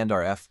Microwave and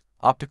RF,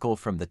 Optical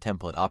from the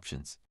template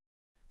options.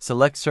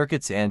 Select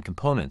Circuits and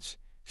Components,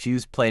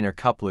 choose Planar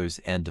Couplers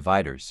and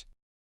Dividers.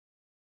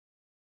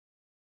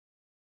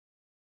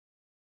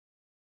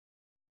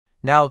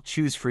 Now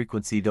choose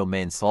Frequency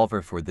Domain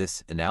Solver for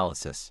this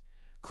analysis.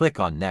 Click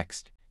on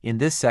Next. In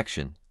this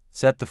section,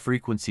 set the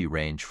frequency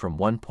range from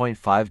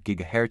 1.5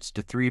 GHz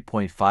to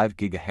 3.5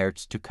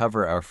 GHz to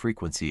cover our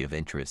frequency of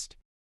interest.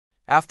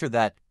 After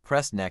that,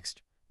 press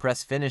Next,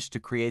 press Finish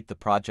to create the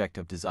project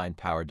of Design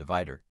Power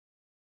Divider.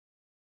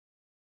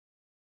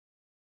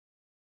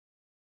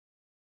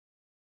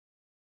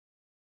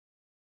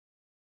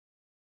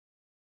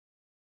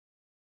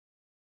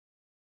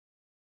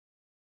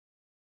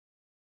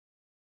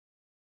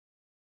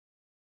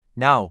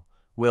 Now,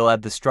 we'll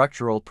add the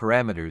structural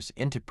parameters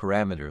into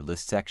Parameter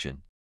List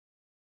section.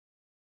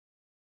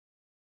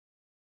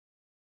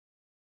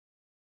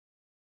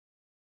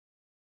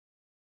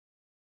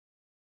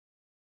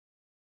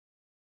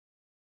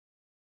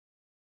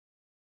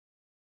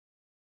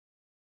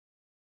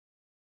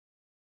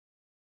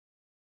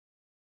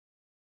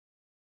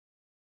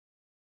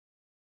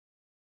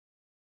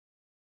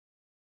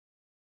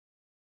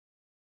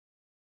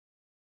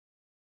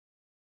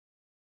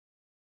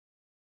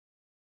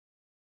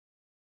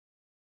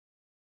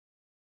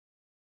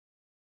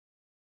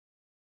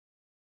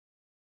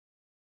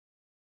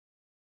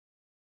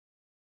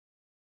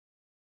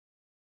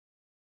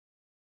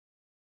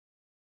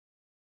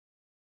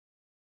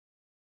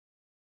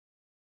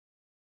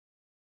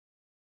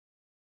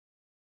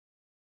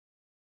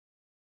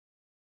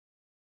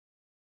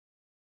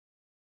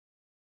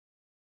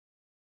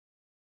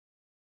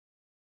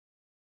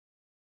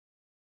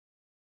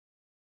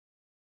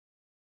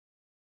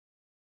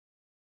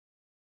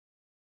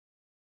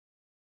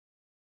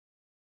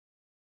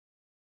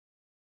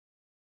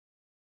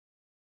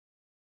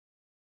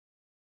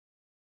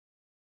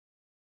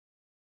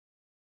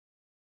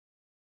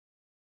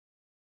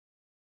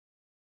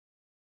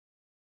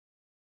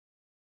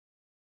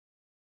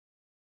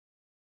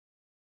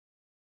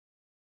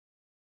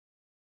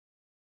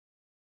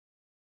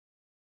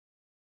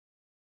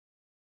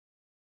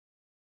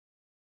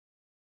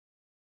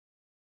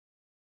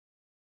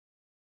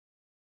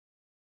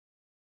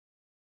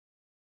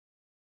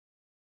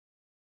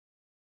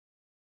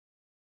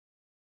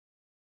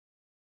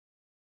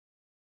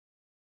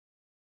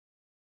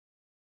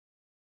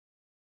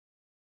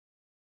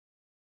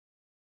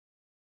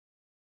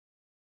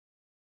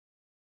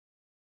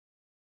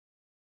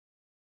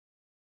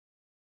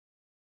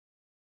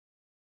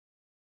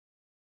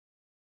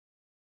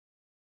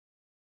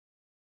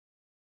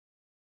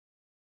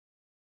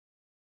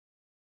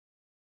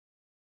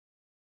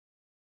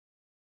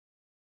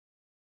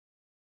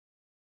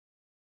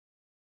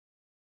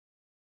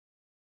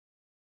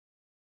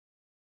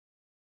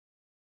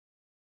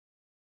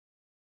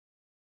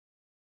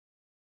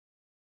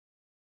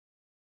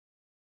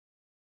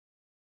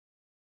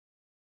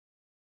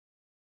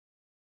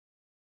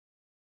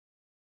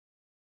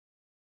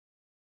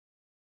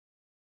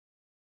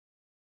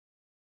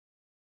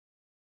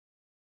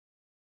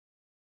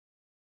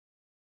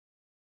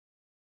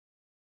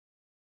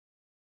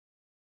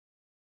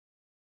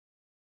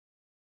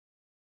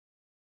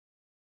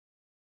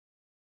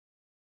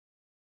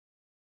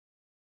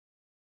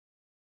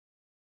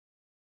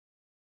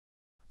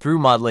 Through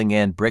modeling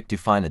and brick,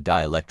 define a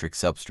dielectric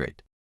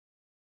substrate.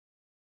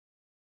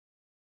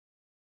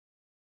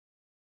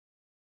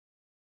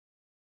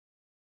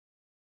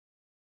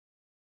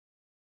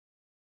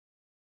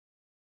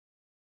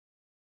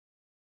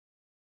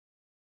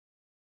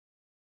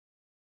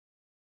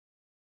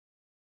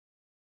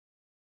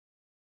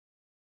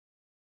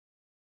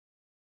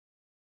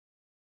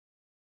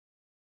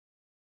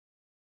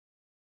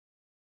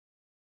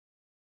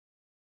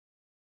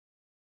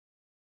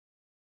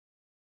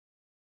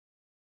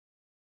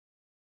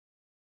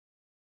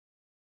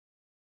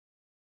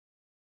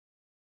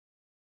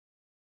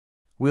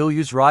 We'll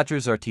use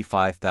Rogers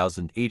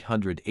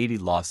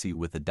RT5880 lossy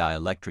with a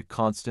dielectric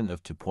constant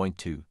of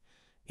 2.2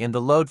 and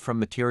the load from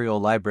Material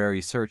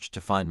Library search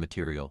to find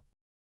material.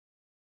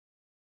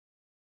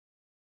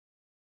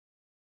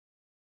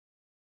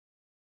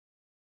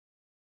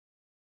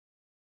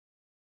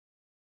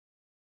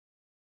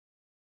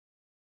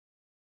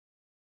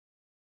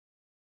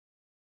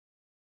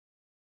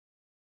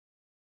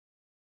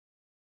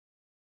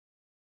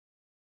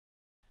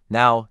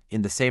 Now,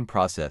 in the same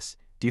process,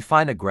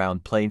 define a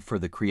ground plane for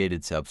the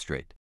created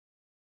substrate.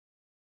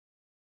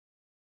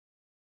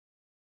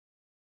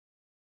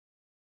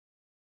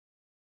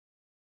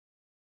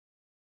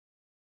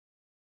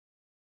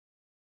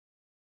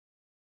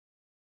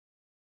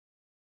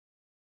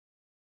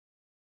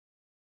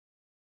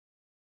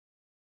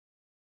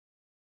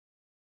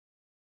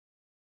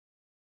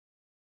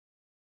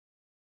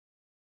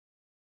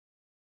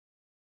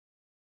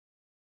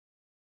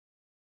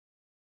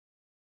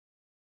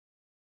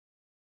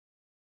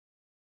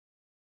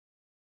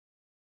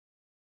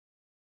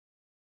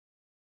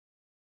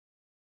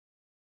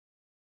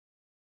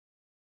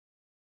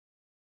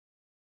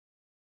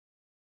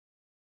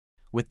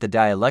 With the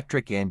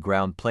dielectric and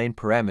ground plane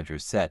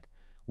parameters set,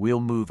 we'll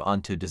move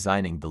on to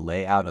designing the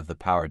layout of the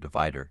power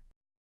divider.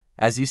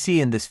 As you see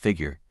in this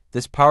figure,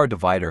 this power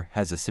divider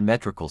has a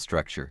symmetrical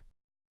structure.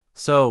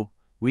 So,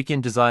 we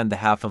can design the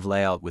half of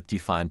layout with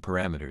defined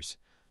parameters,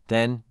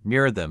 then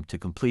mirror them to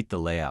complete the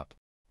layout.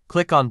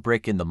 Click on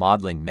Brick in the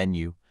Modeling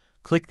menu,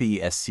 click the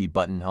ESC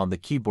button on the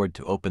keyboard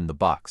to open the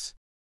box.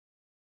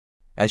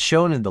 As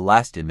shown in the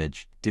last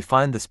image,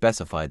 define the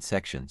specified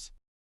sections.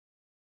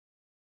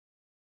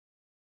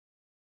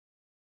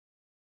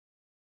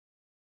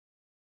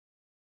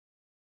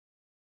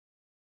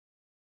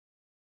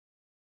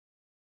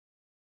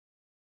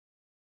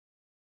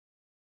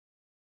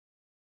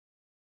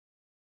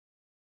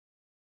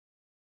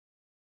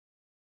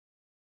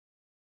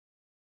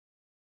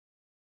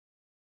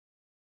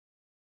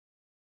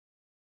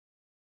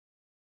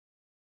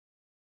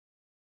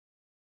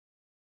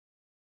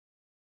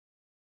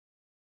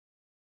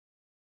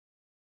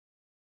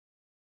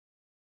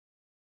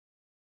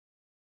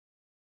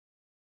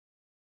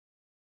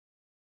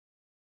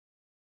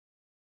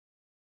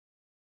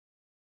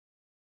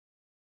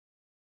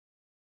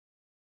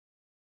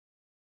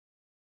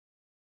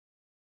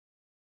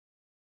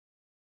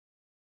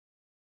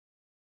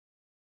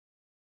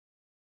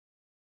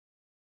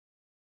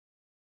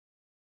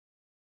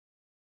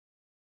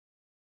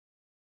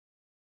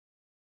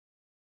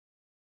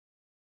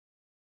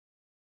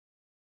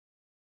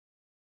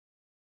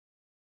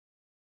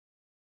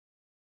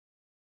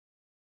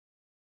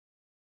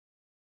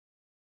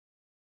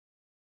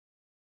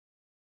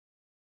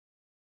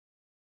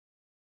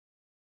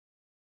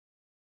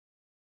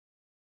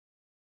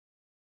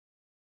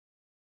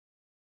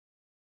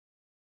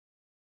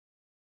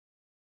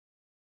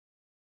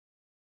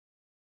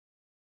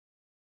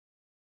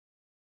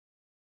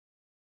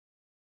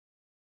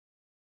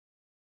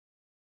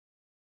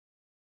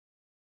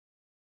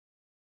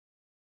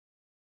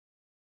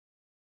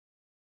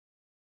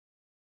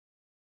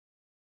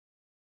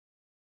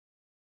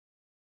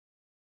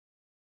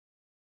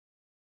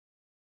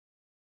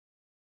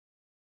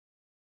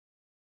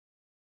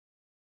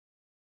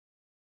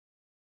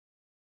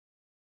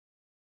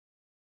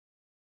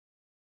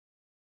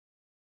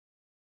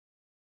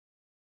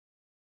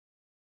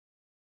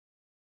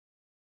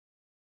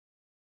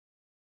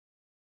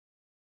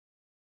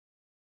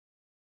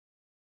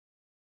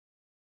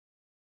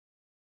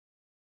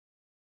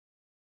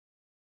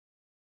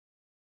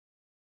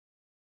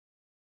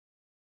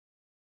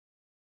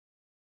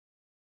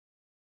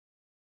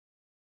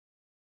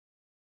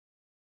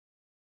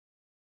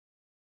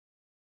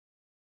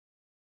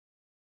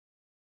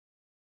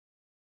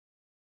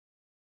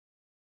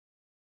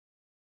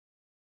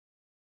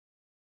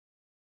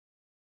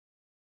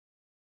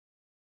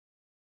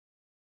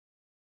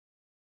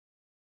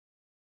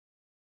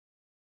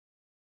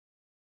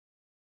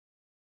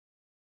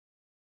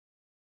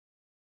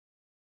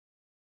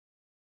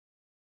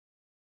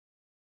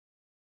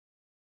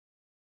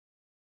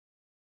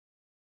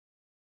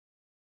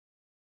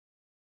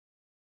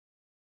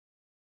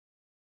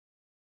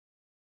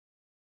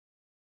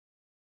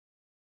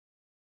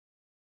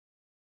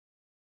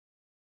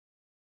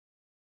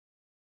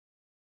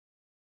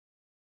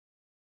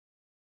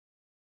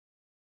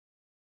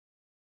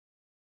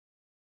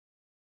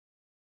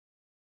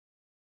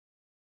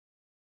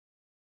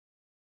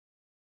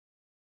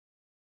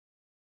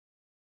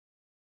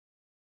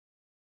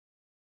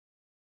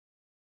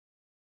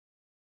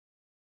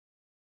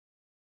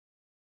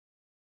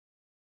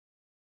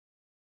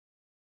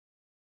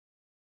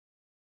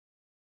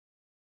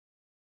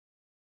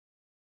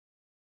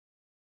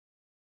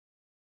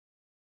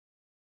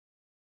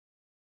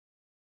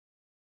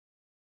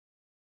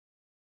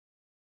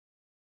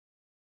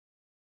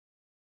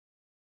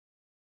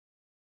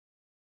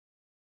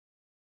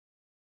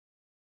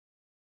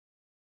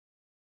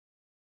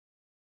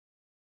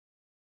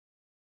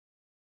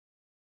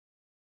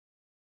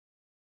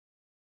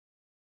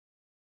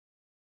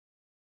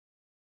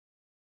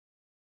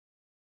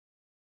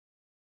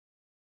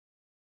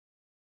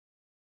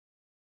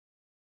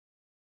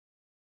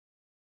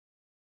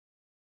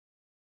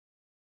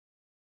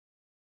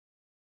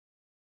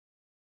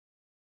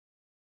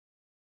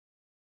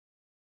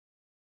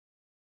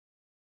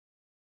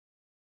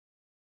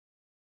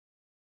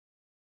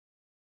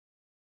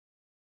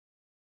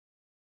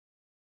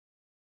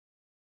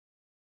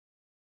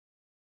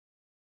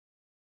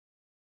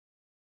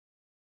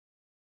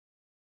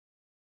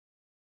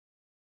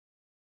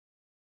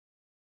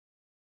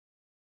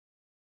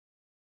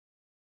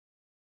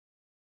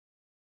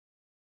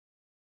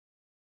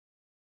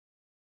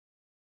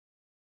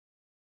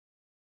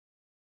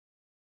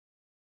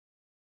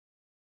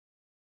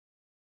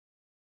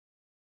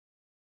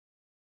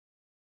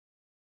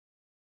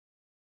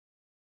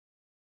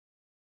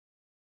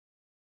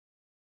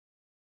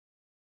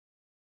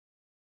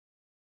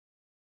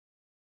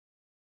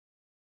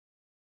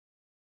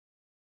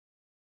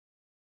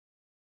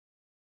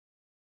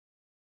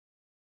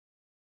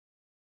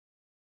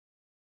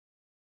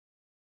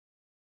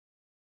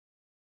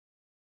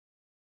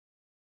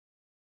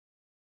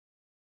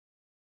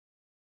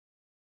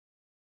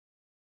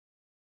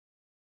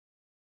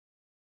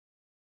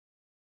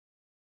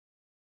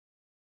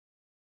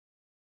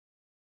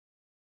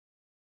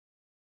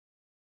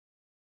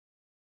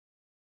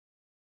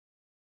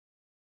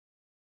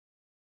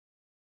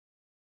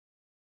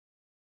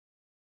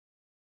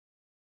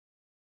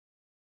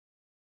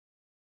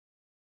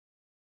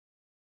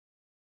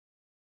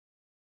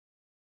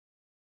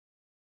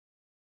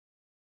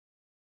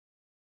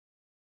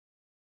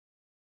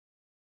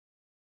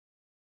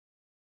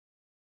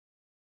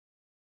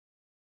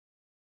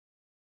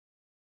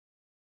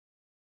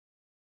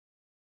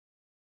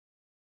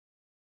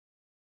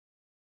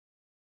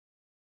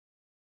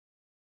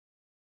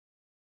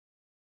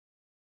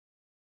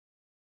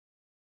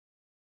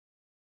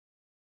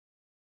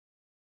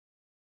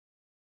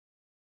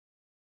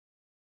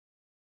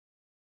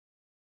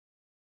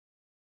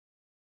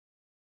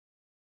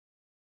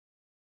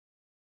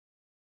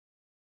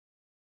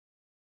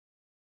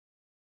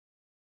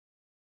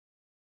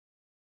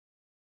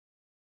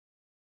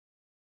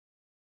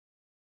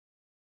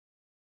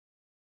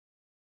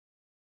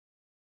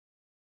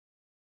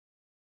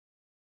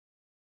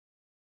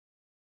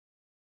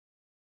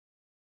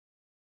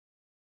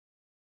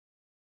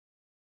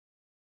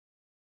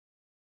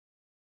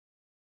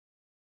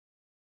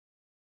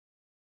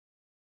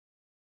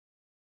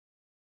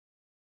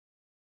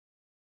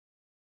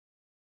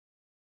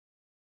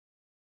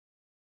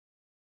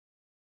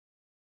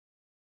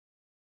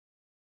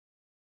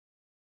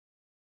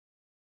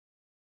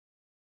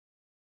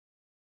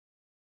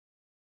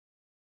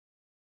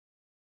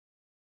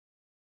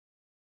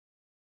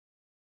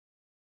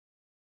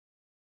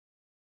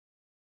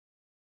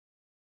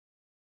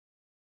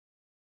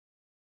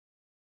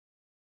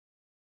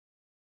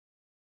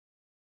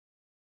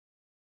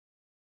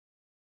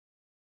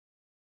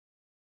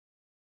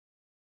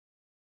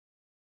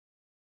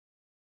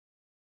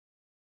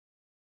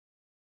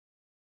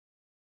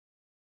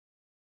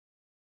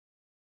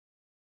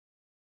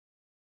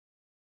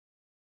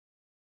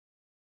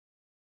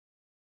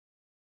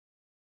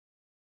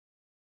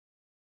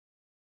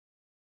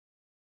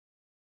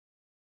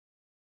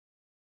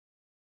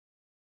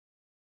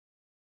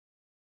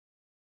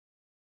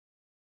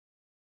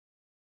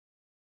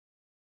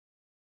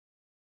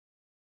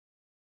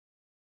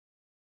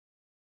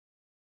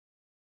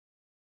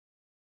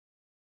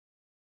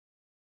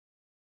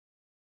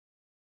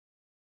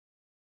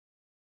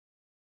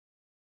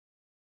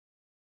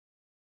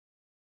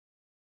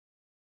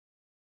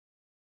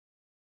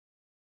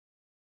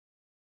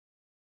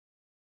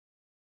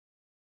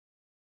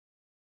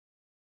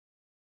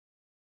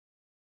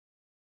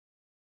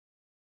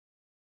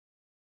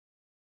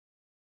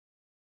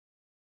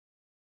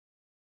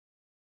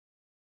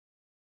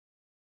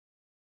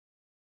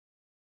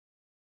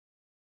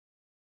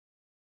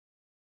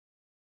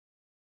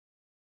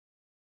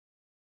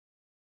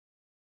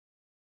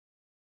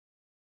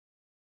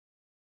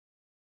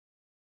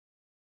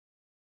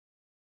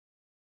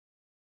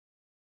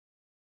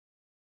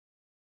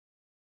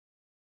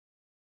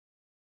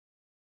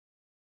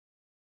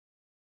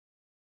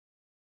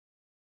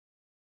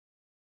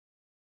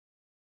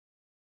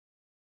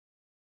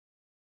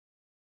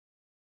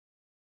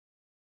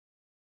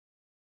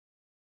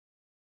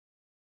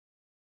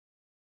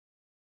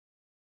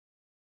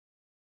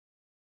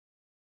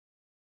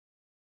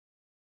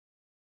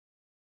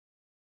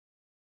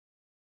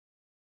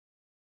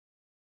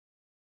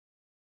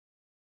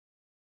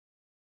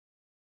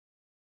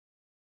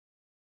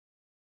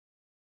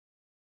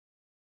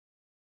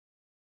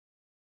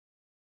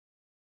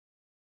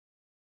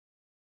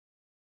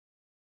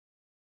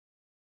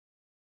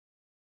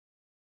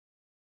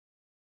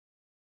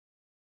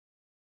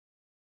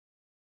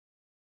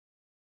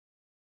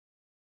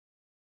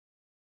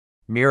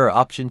 Mirror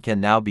option can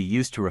now be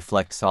used to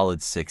reflect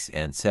solids 6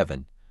 and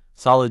 7.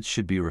 Solids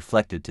should be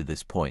reflected to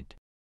this point.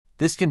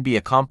 This can be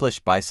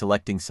accomplished by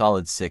selecting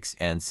solids 6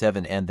 and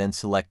 7 and then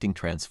selecting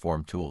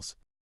transform tools.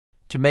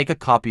 To make a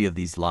copy of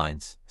these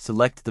lines,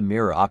 select the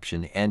mirror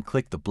option and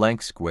click the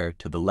blank square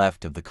to the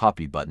left of the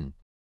copy button.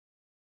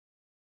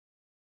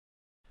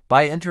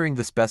 By entering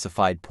the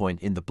specified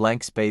point in the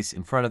blank space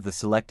in front of the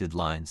selected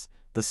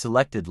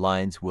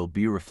lines will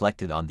be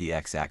reflected on the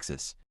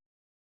x-axis.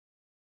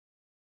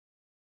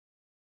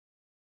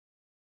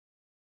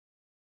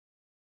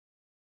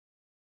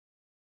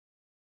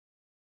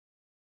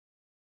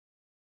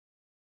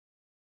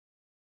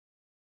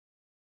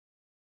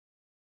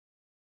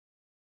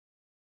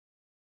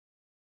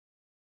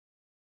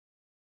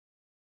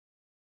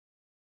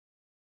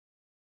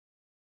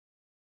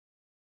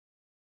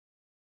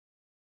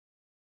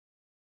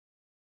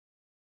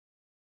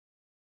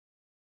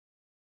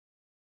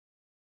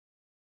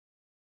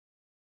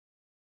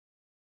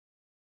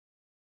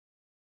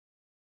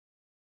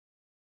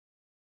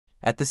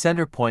 At the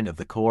center point of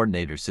the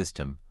coordinator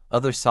system,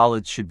 other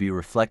solids should be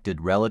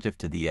reflected relative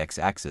to the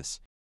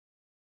x-axis.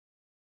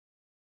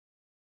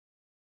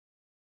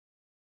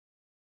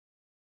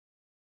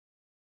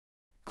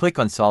 Click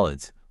on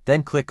Solids,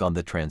 then click on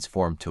the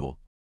Transform tool.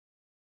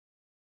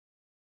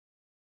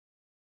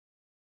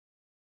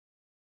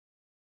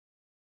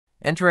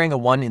 Entering a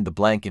 1 in the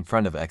blank in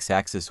front of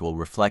x-axis will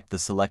reflect the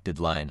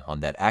selected line on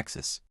that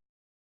axis.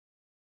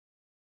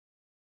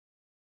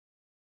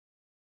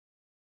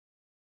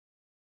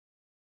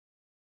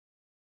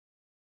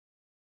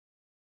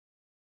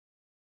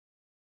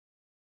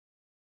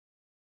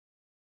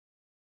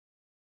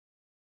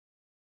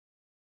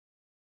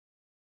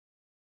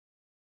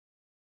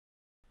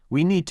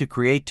 We need to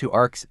create two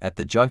arcs at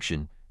the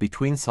junction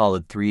between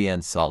solid 3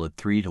 and solid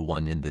 3 to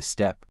 1 in this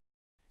step.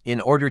 In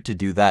order to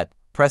do that,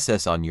 press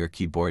S on your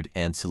keyboard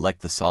and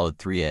select the solid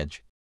 3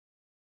 edge.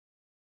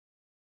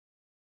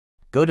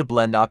 Go to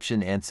Blend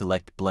option and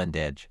select Blend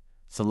Edge.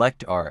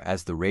 Select R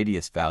as the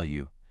radius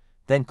value,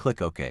 then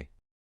click OK.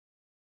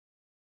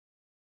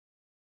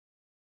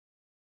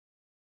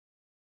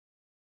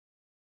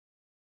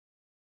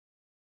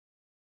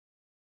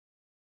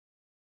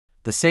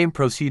 The same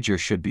procedure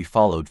should be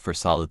followed for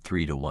solid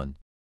 3 to 1.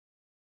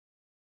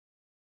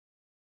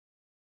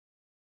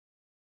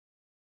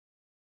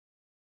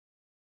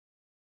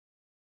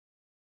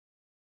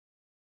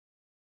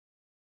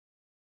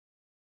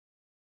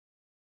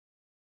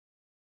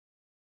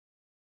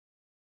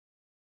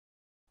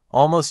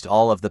 Almost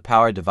all of the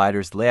power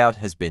divider's layout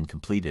has been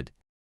completed.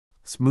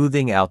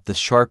 Smoothing out the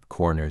sharp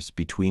corners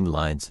between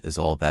lines is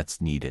all that's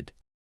needed.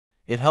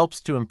 It helps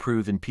to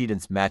improve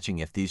impedance matching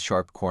if these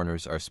sharp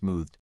corners are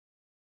smoothed.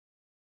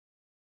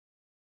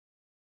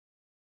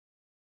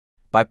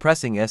 By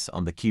pressing S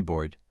on the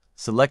keyboard,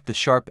 select the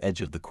sharp edge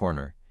of the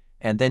corner,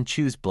 and then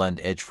choose Blend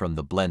Edge from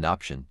the Blend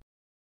option.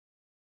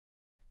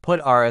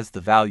 Put R as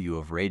the value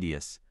of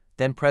radius,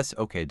 then press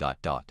OK.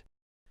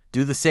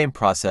 Do the same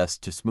process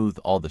to smooth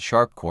all the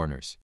sharp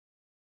corners.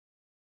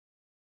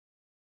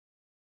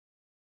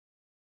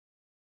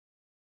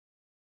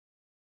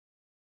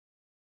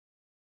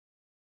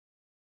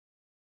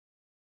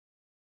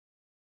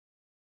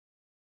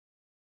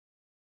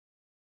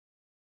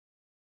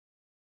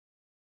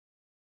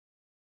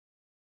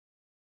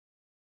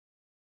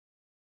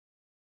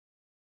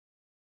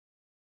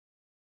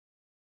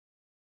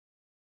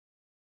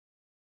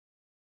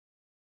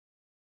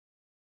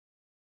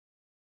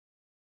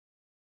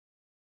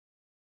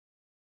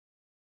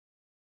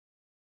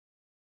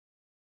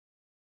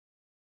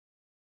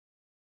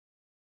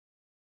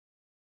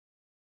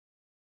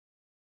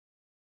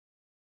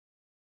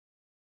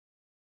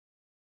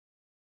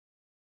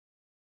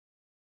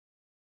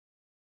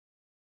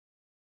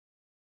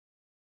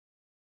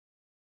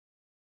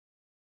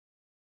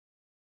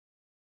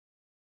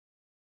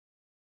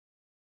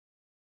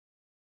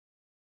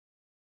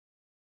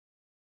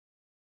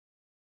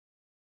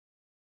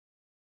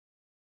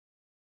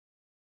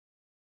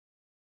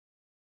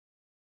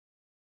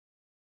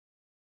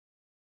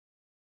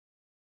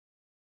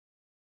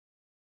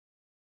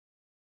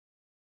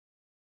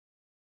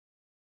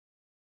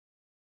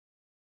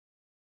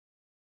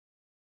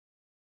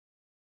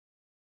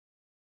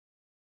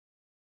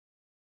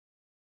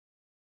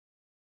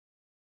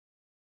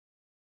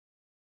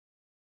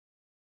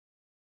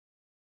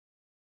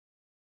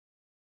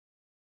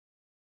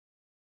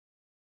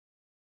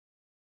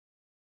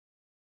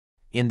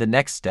 In the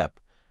next step,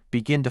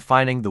 begin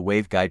defining the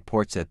waveguide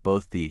ports at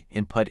both the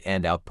input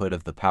and output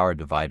of the power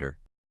divider.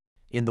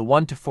 In the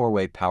 1 to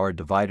 4-way power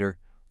divider,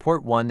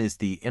 port 1 is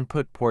the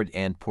input port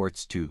and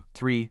ports 2,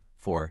 3,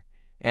 4,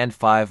 and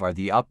 5 are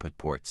the output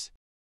ports.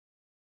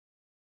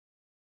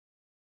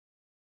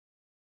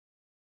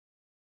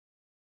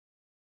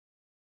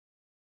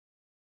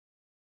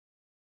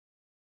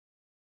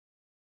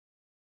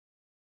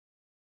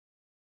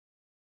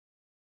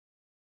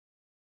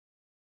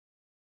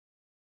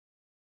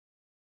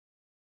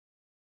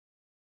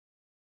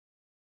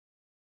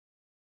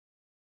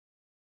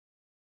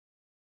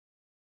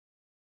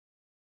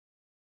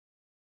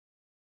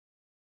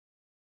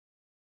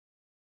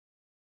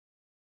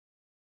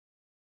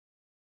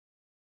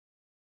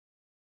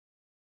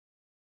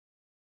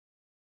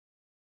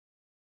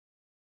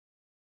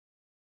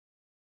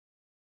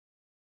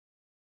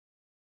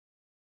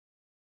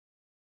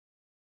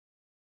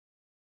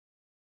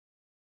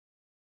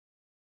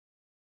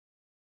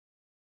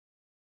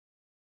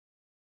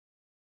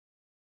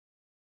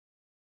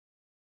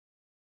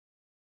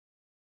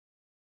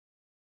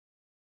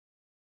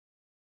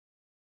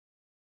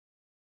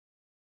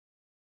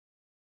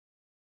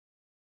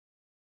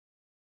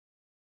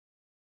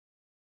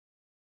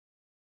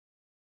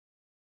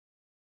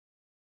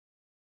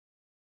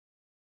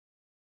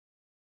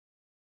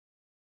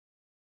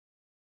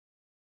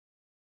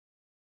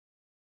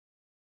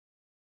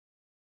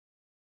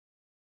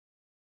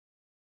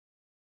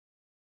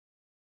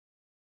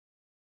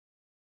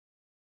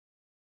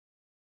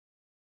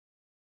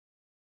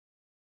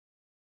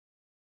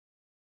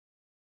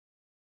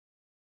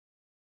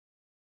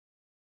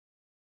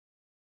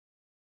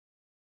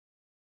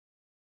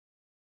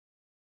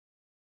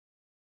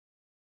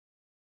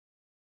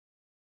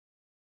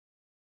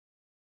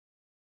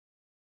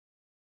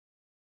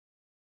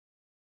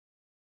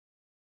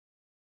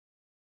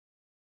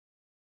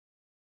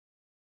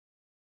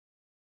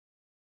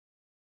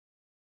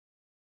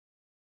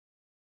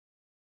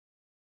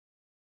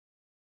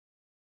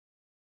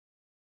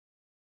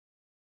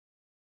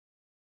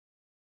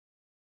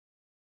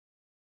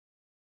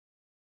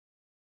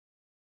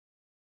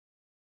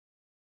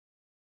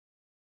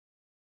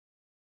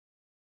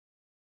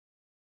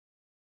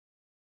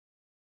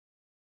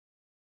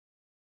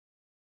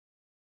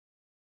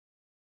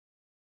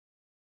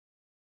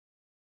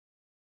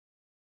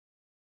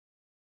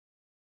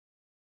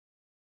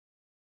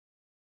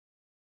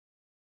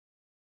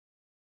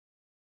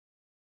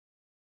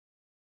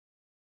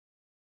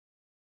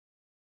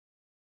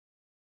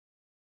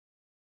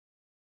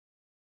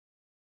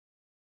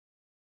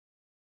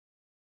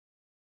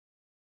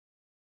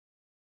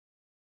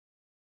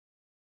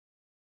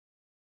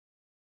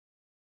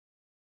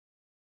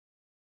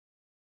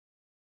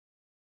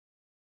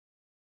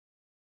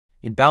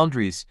 In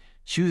boundaries,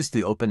 choose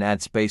the open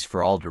add space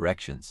for all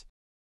directions.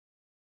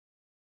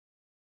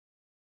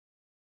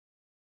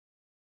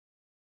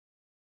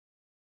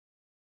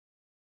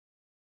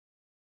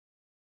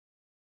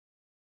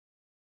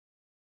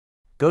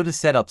 Go to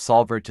Setup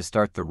Solver to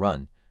start the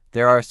run.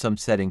 There are some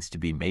settings to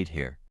be made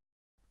here.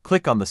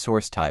 Click on the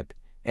source type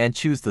and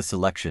choose the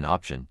selection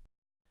option.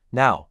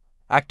 Now,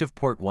 active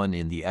port 1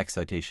 in the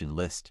excitation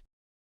list.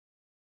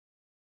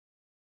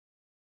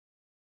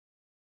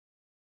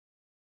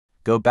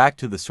 Go back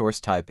to the source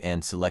type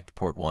and select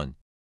port 1.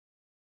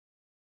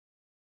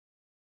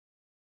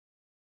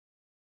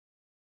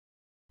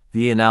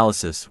 The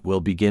analysis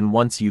will begin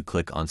once you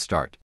click on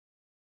Start.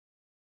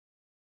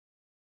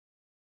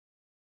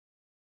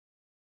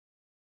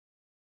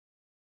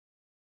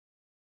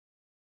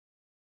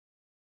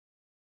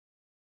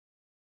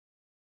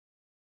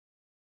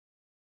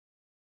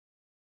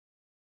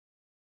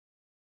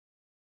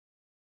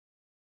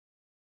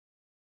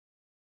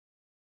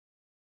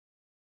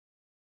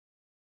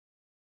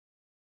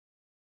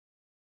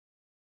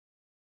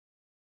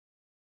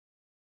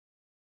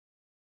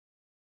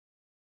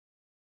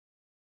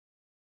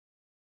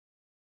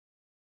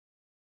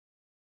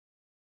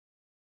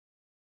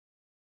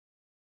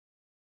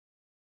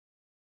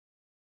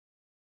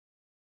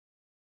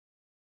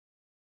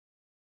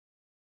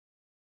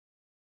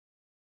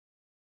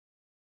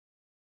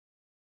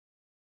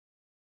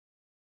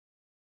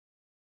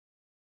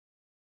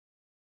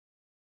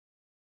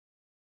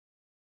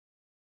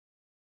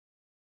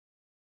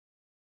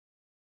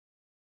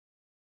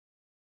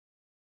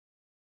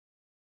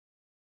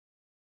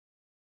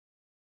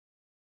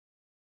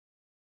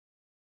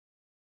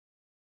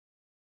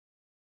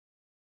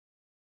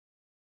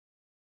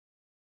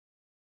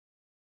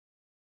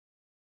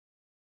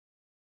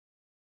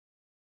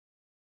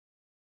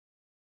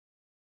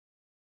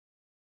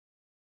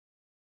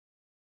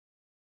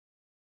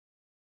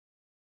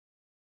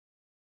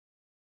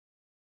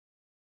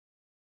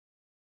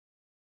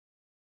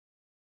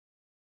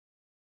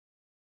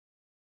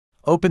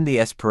 Open the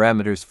S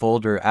parameters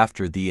folder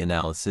after the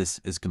analysis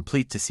is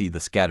complete to see the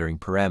scattering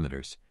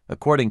parameters,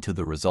 according to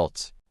the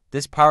results.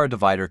 This power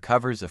divider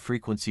covers a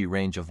frequency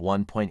range of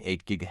 1.8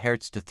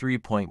 GHz to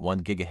 3.1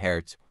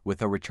 GHz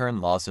with a return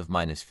loss of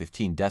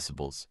 -15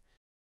 decibels.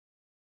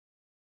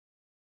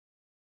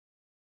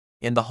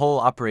 In the whole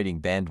operating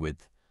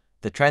bandwidth,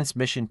 the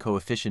transmission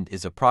coefficient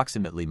is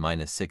approximately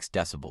 -6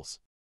 decibels.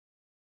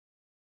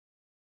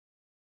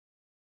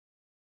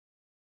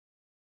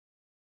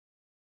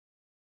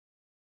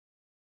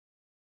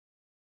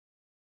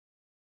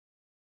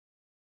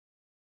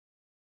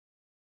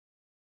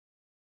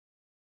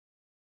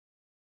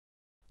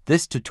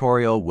 This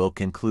tutorial will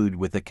conclude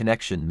with a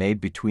connection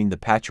made between the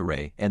patch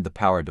array and the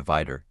power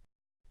divider.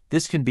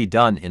 This can be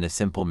done in a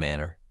simple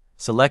manner.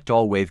 Select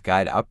all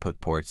waveguide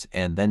output ports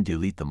and then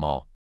delete them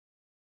all.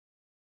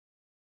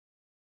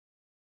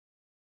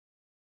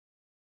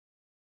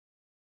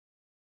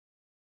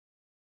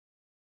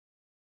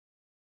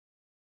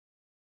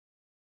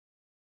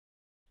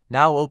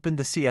 Now open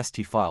the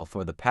CST file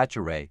for the patch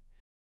array.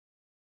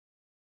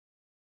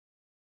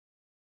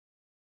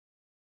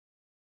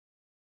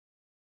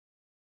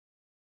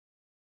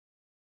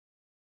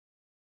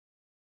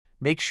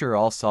 Make sure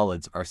all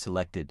solids are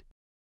selected.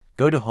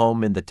 Go to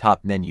Home in the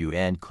top menu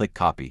and click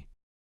Copy.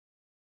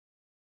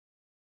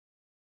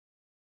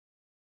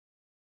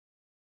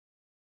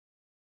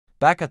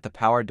 Back at the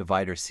power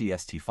divider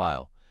CST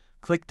file,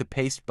 click the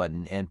Paste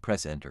button and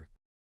press Enter.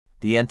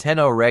 The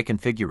antenna array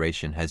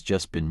configuration has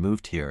just been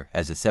moved here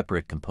as a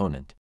separate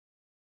component.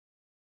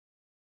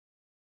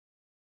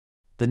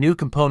 The new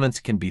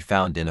components can be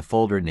found in a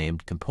folder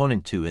named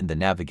Component 2 in the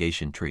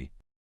navigation tree.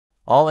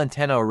 All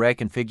antenna array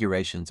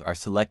configurations are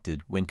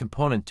selected when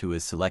Component 2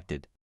 is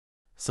selected.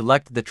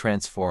 Select the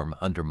transform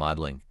under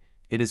Modeling.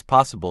 It is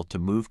possible to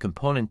move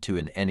Component 2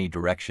 in any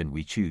direction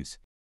we choose.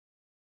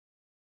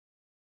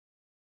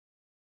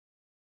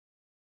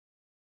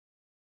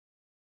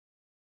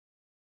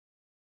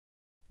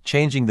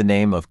 Changing the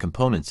name of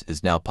components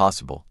is now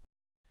possible.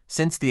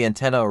 Since the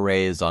antenna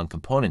array is on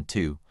Component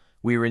 2,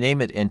 we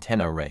rename it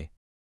Antenna Array.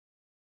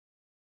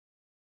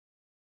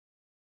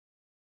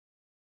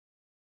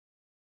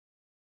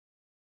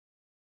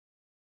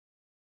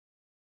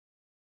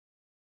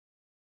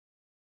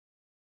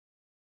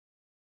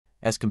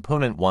 As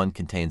Component 1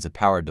 contains a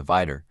power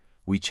divider,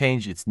 we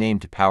change its name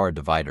to Power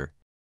Divider.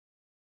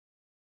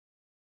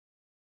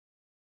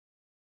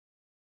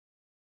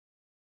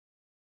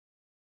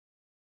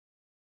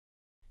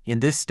 In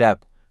this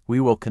step, we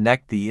will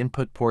connect the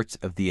input ports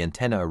of the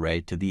antenna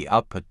array to the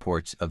output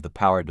ports of the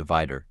power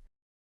divider.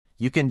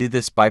 You can do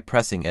this by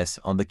pressing S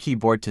on the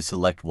keyboard to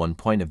select one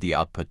point of the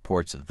output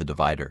ports of the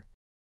divider.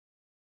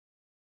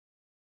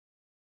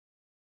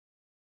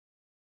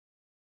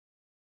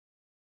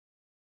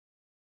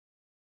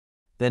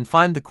 Then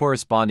find the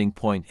corresponding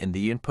point in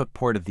the input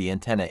port of the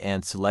antenna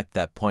and select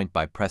that point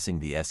by pressing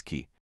the S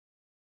key.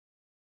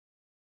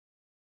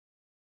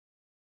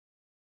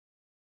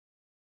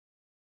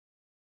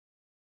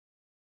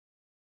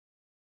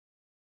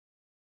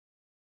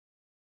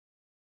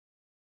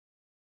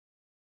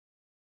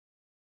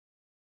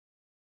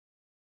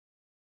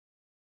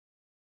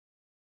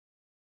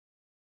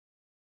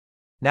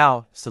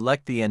 Now,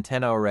 select the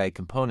antenna array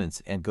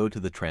components and go to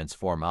the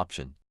Transform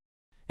option.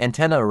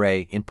 Antenna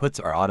array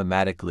inputs are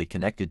automatically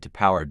connected to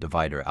power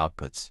divider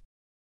outputs.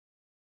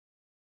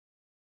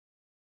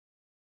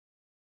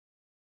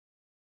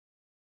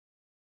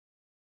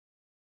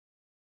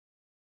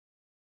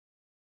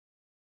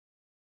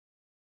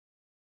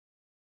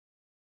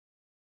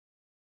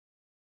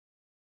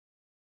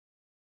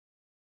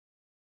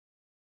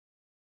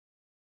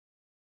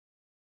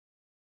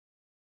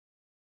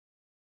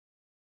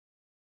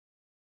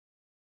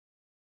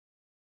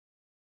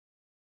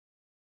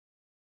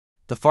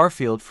 The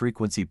far-field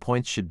frequency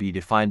points should be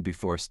defined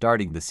before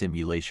starting the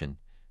simulation.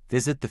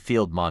 Visit the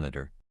Field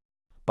Monitor.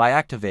 By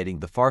activating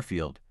the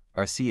far-field,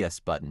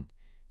 RCS button,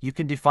 you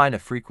can define a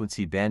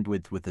frequency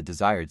bandwidth with a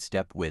desired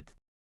step width.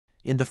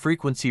 In the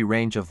frequency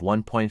range of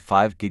 1.5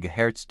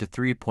 GHz to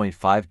 3.5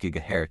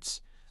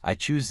 GHz, I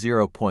choose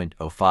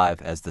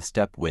 0.05 as the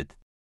step width.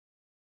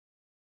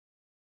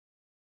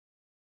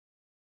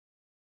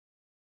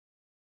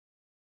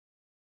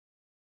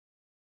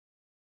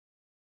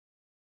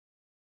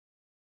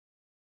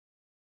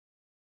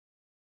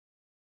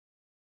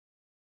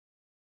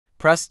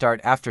 Press Start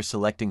after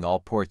selecting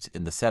all ports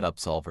in the Setup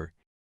Solver.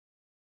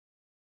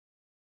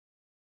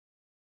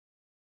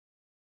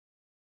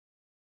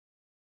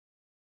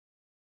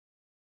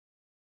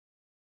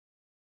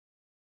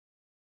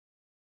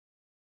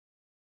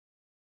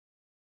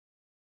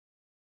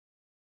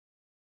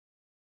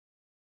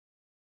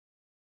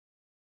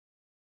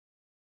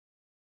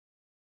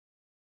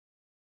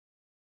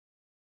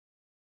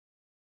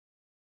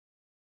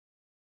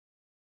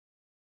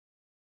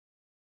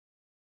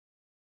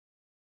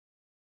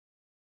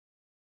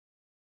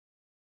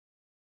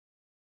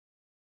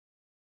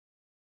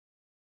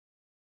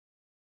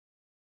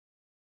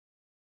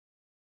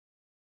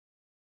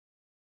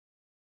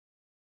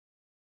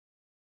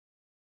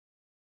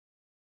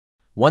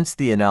 Once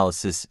the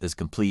analysis is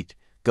complete,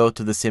 go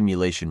to the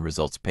Simulation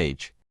Results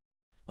page.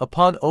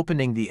 Upon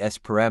opening the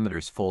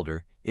S-Parameters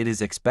folder, it is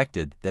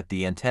expected that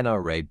the antenna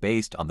array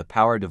based on the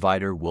power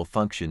divider will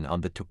function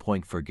on the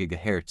 2.4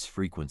 GHz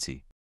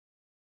frequency.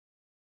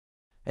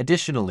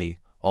 Additionally,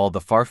 all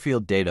the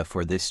far-field data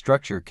for this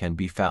structure can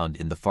be found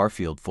in the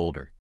far-field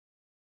folder.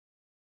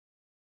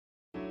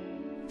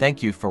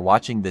 Thank you for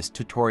watching this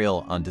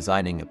tutorial on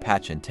designing a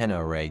patch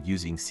antenna array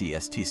using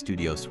CST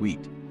Studio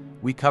Suite.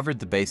 We covered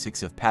the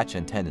basics of patch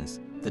antennas,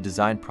 the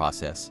design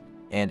process,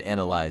 and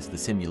analyzed the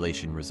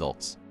simulation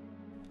results.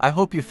 I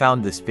hope you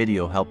found this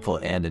video helpful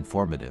and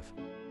informative.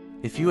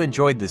 If you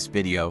enjoyed this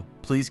video,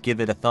 please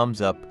give it a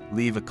thumbs up,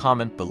 leave a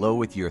comment below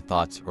with your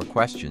thoughts or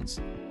questions,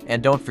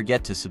 and don't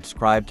forget to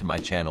subscribe to my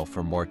channel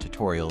for more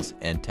tutorials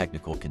and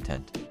technical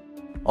content.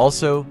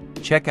 Also,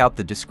 check out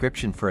the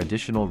description for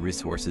additional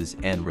resources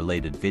and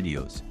related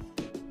videos.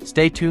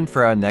 Stay tuned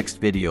for our next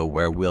video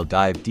where we'll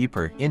dive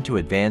deeper into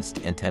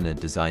advanced antenna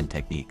design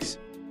techniques.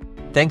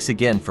 Thanks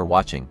again for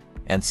watching,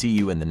 and see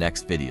you in the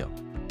next video.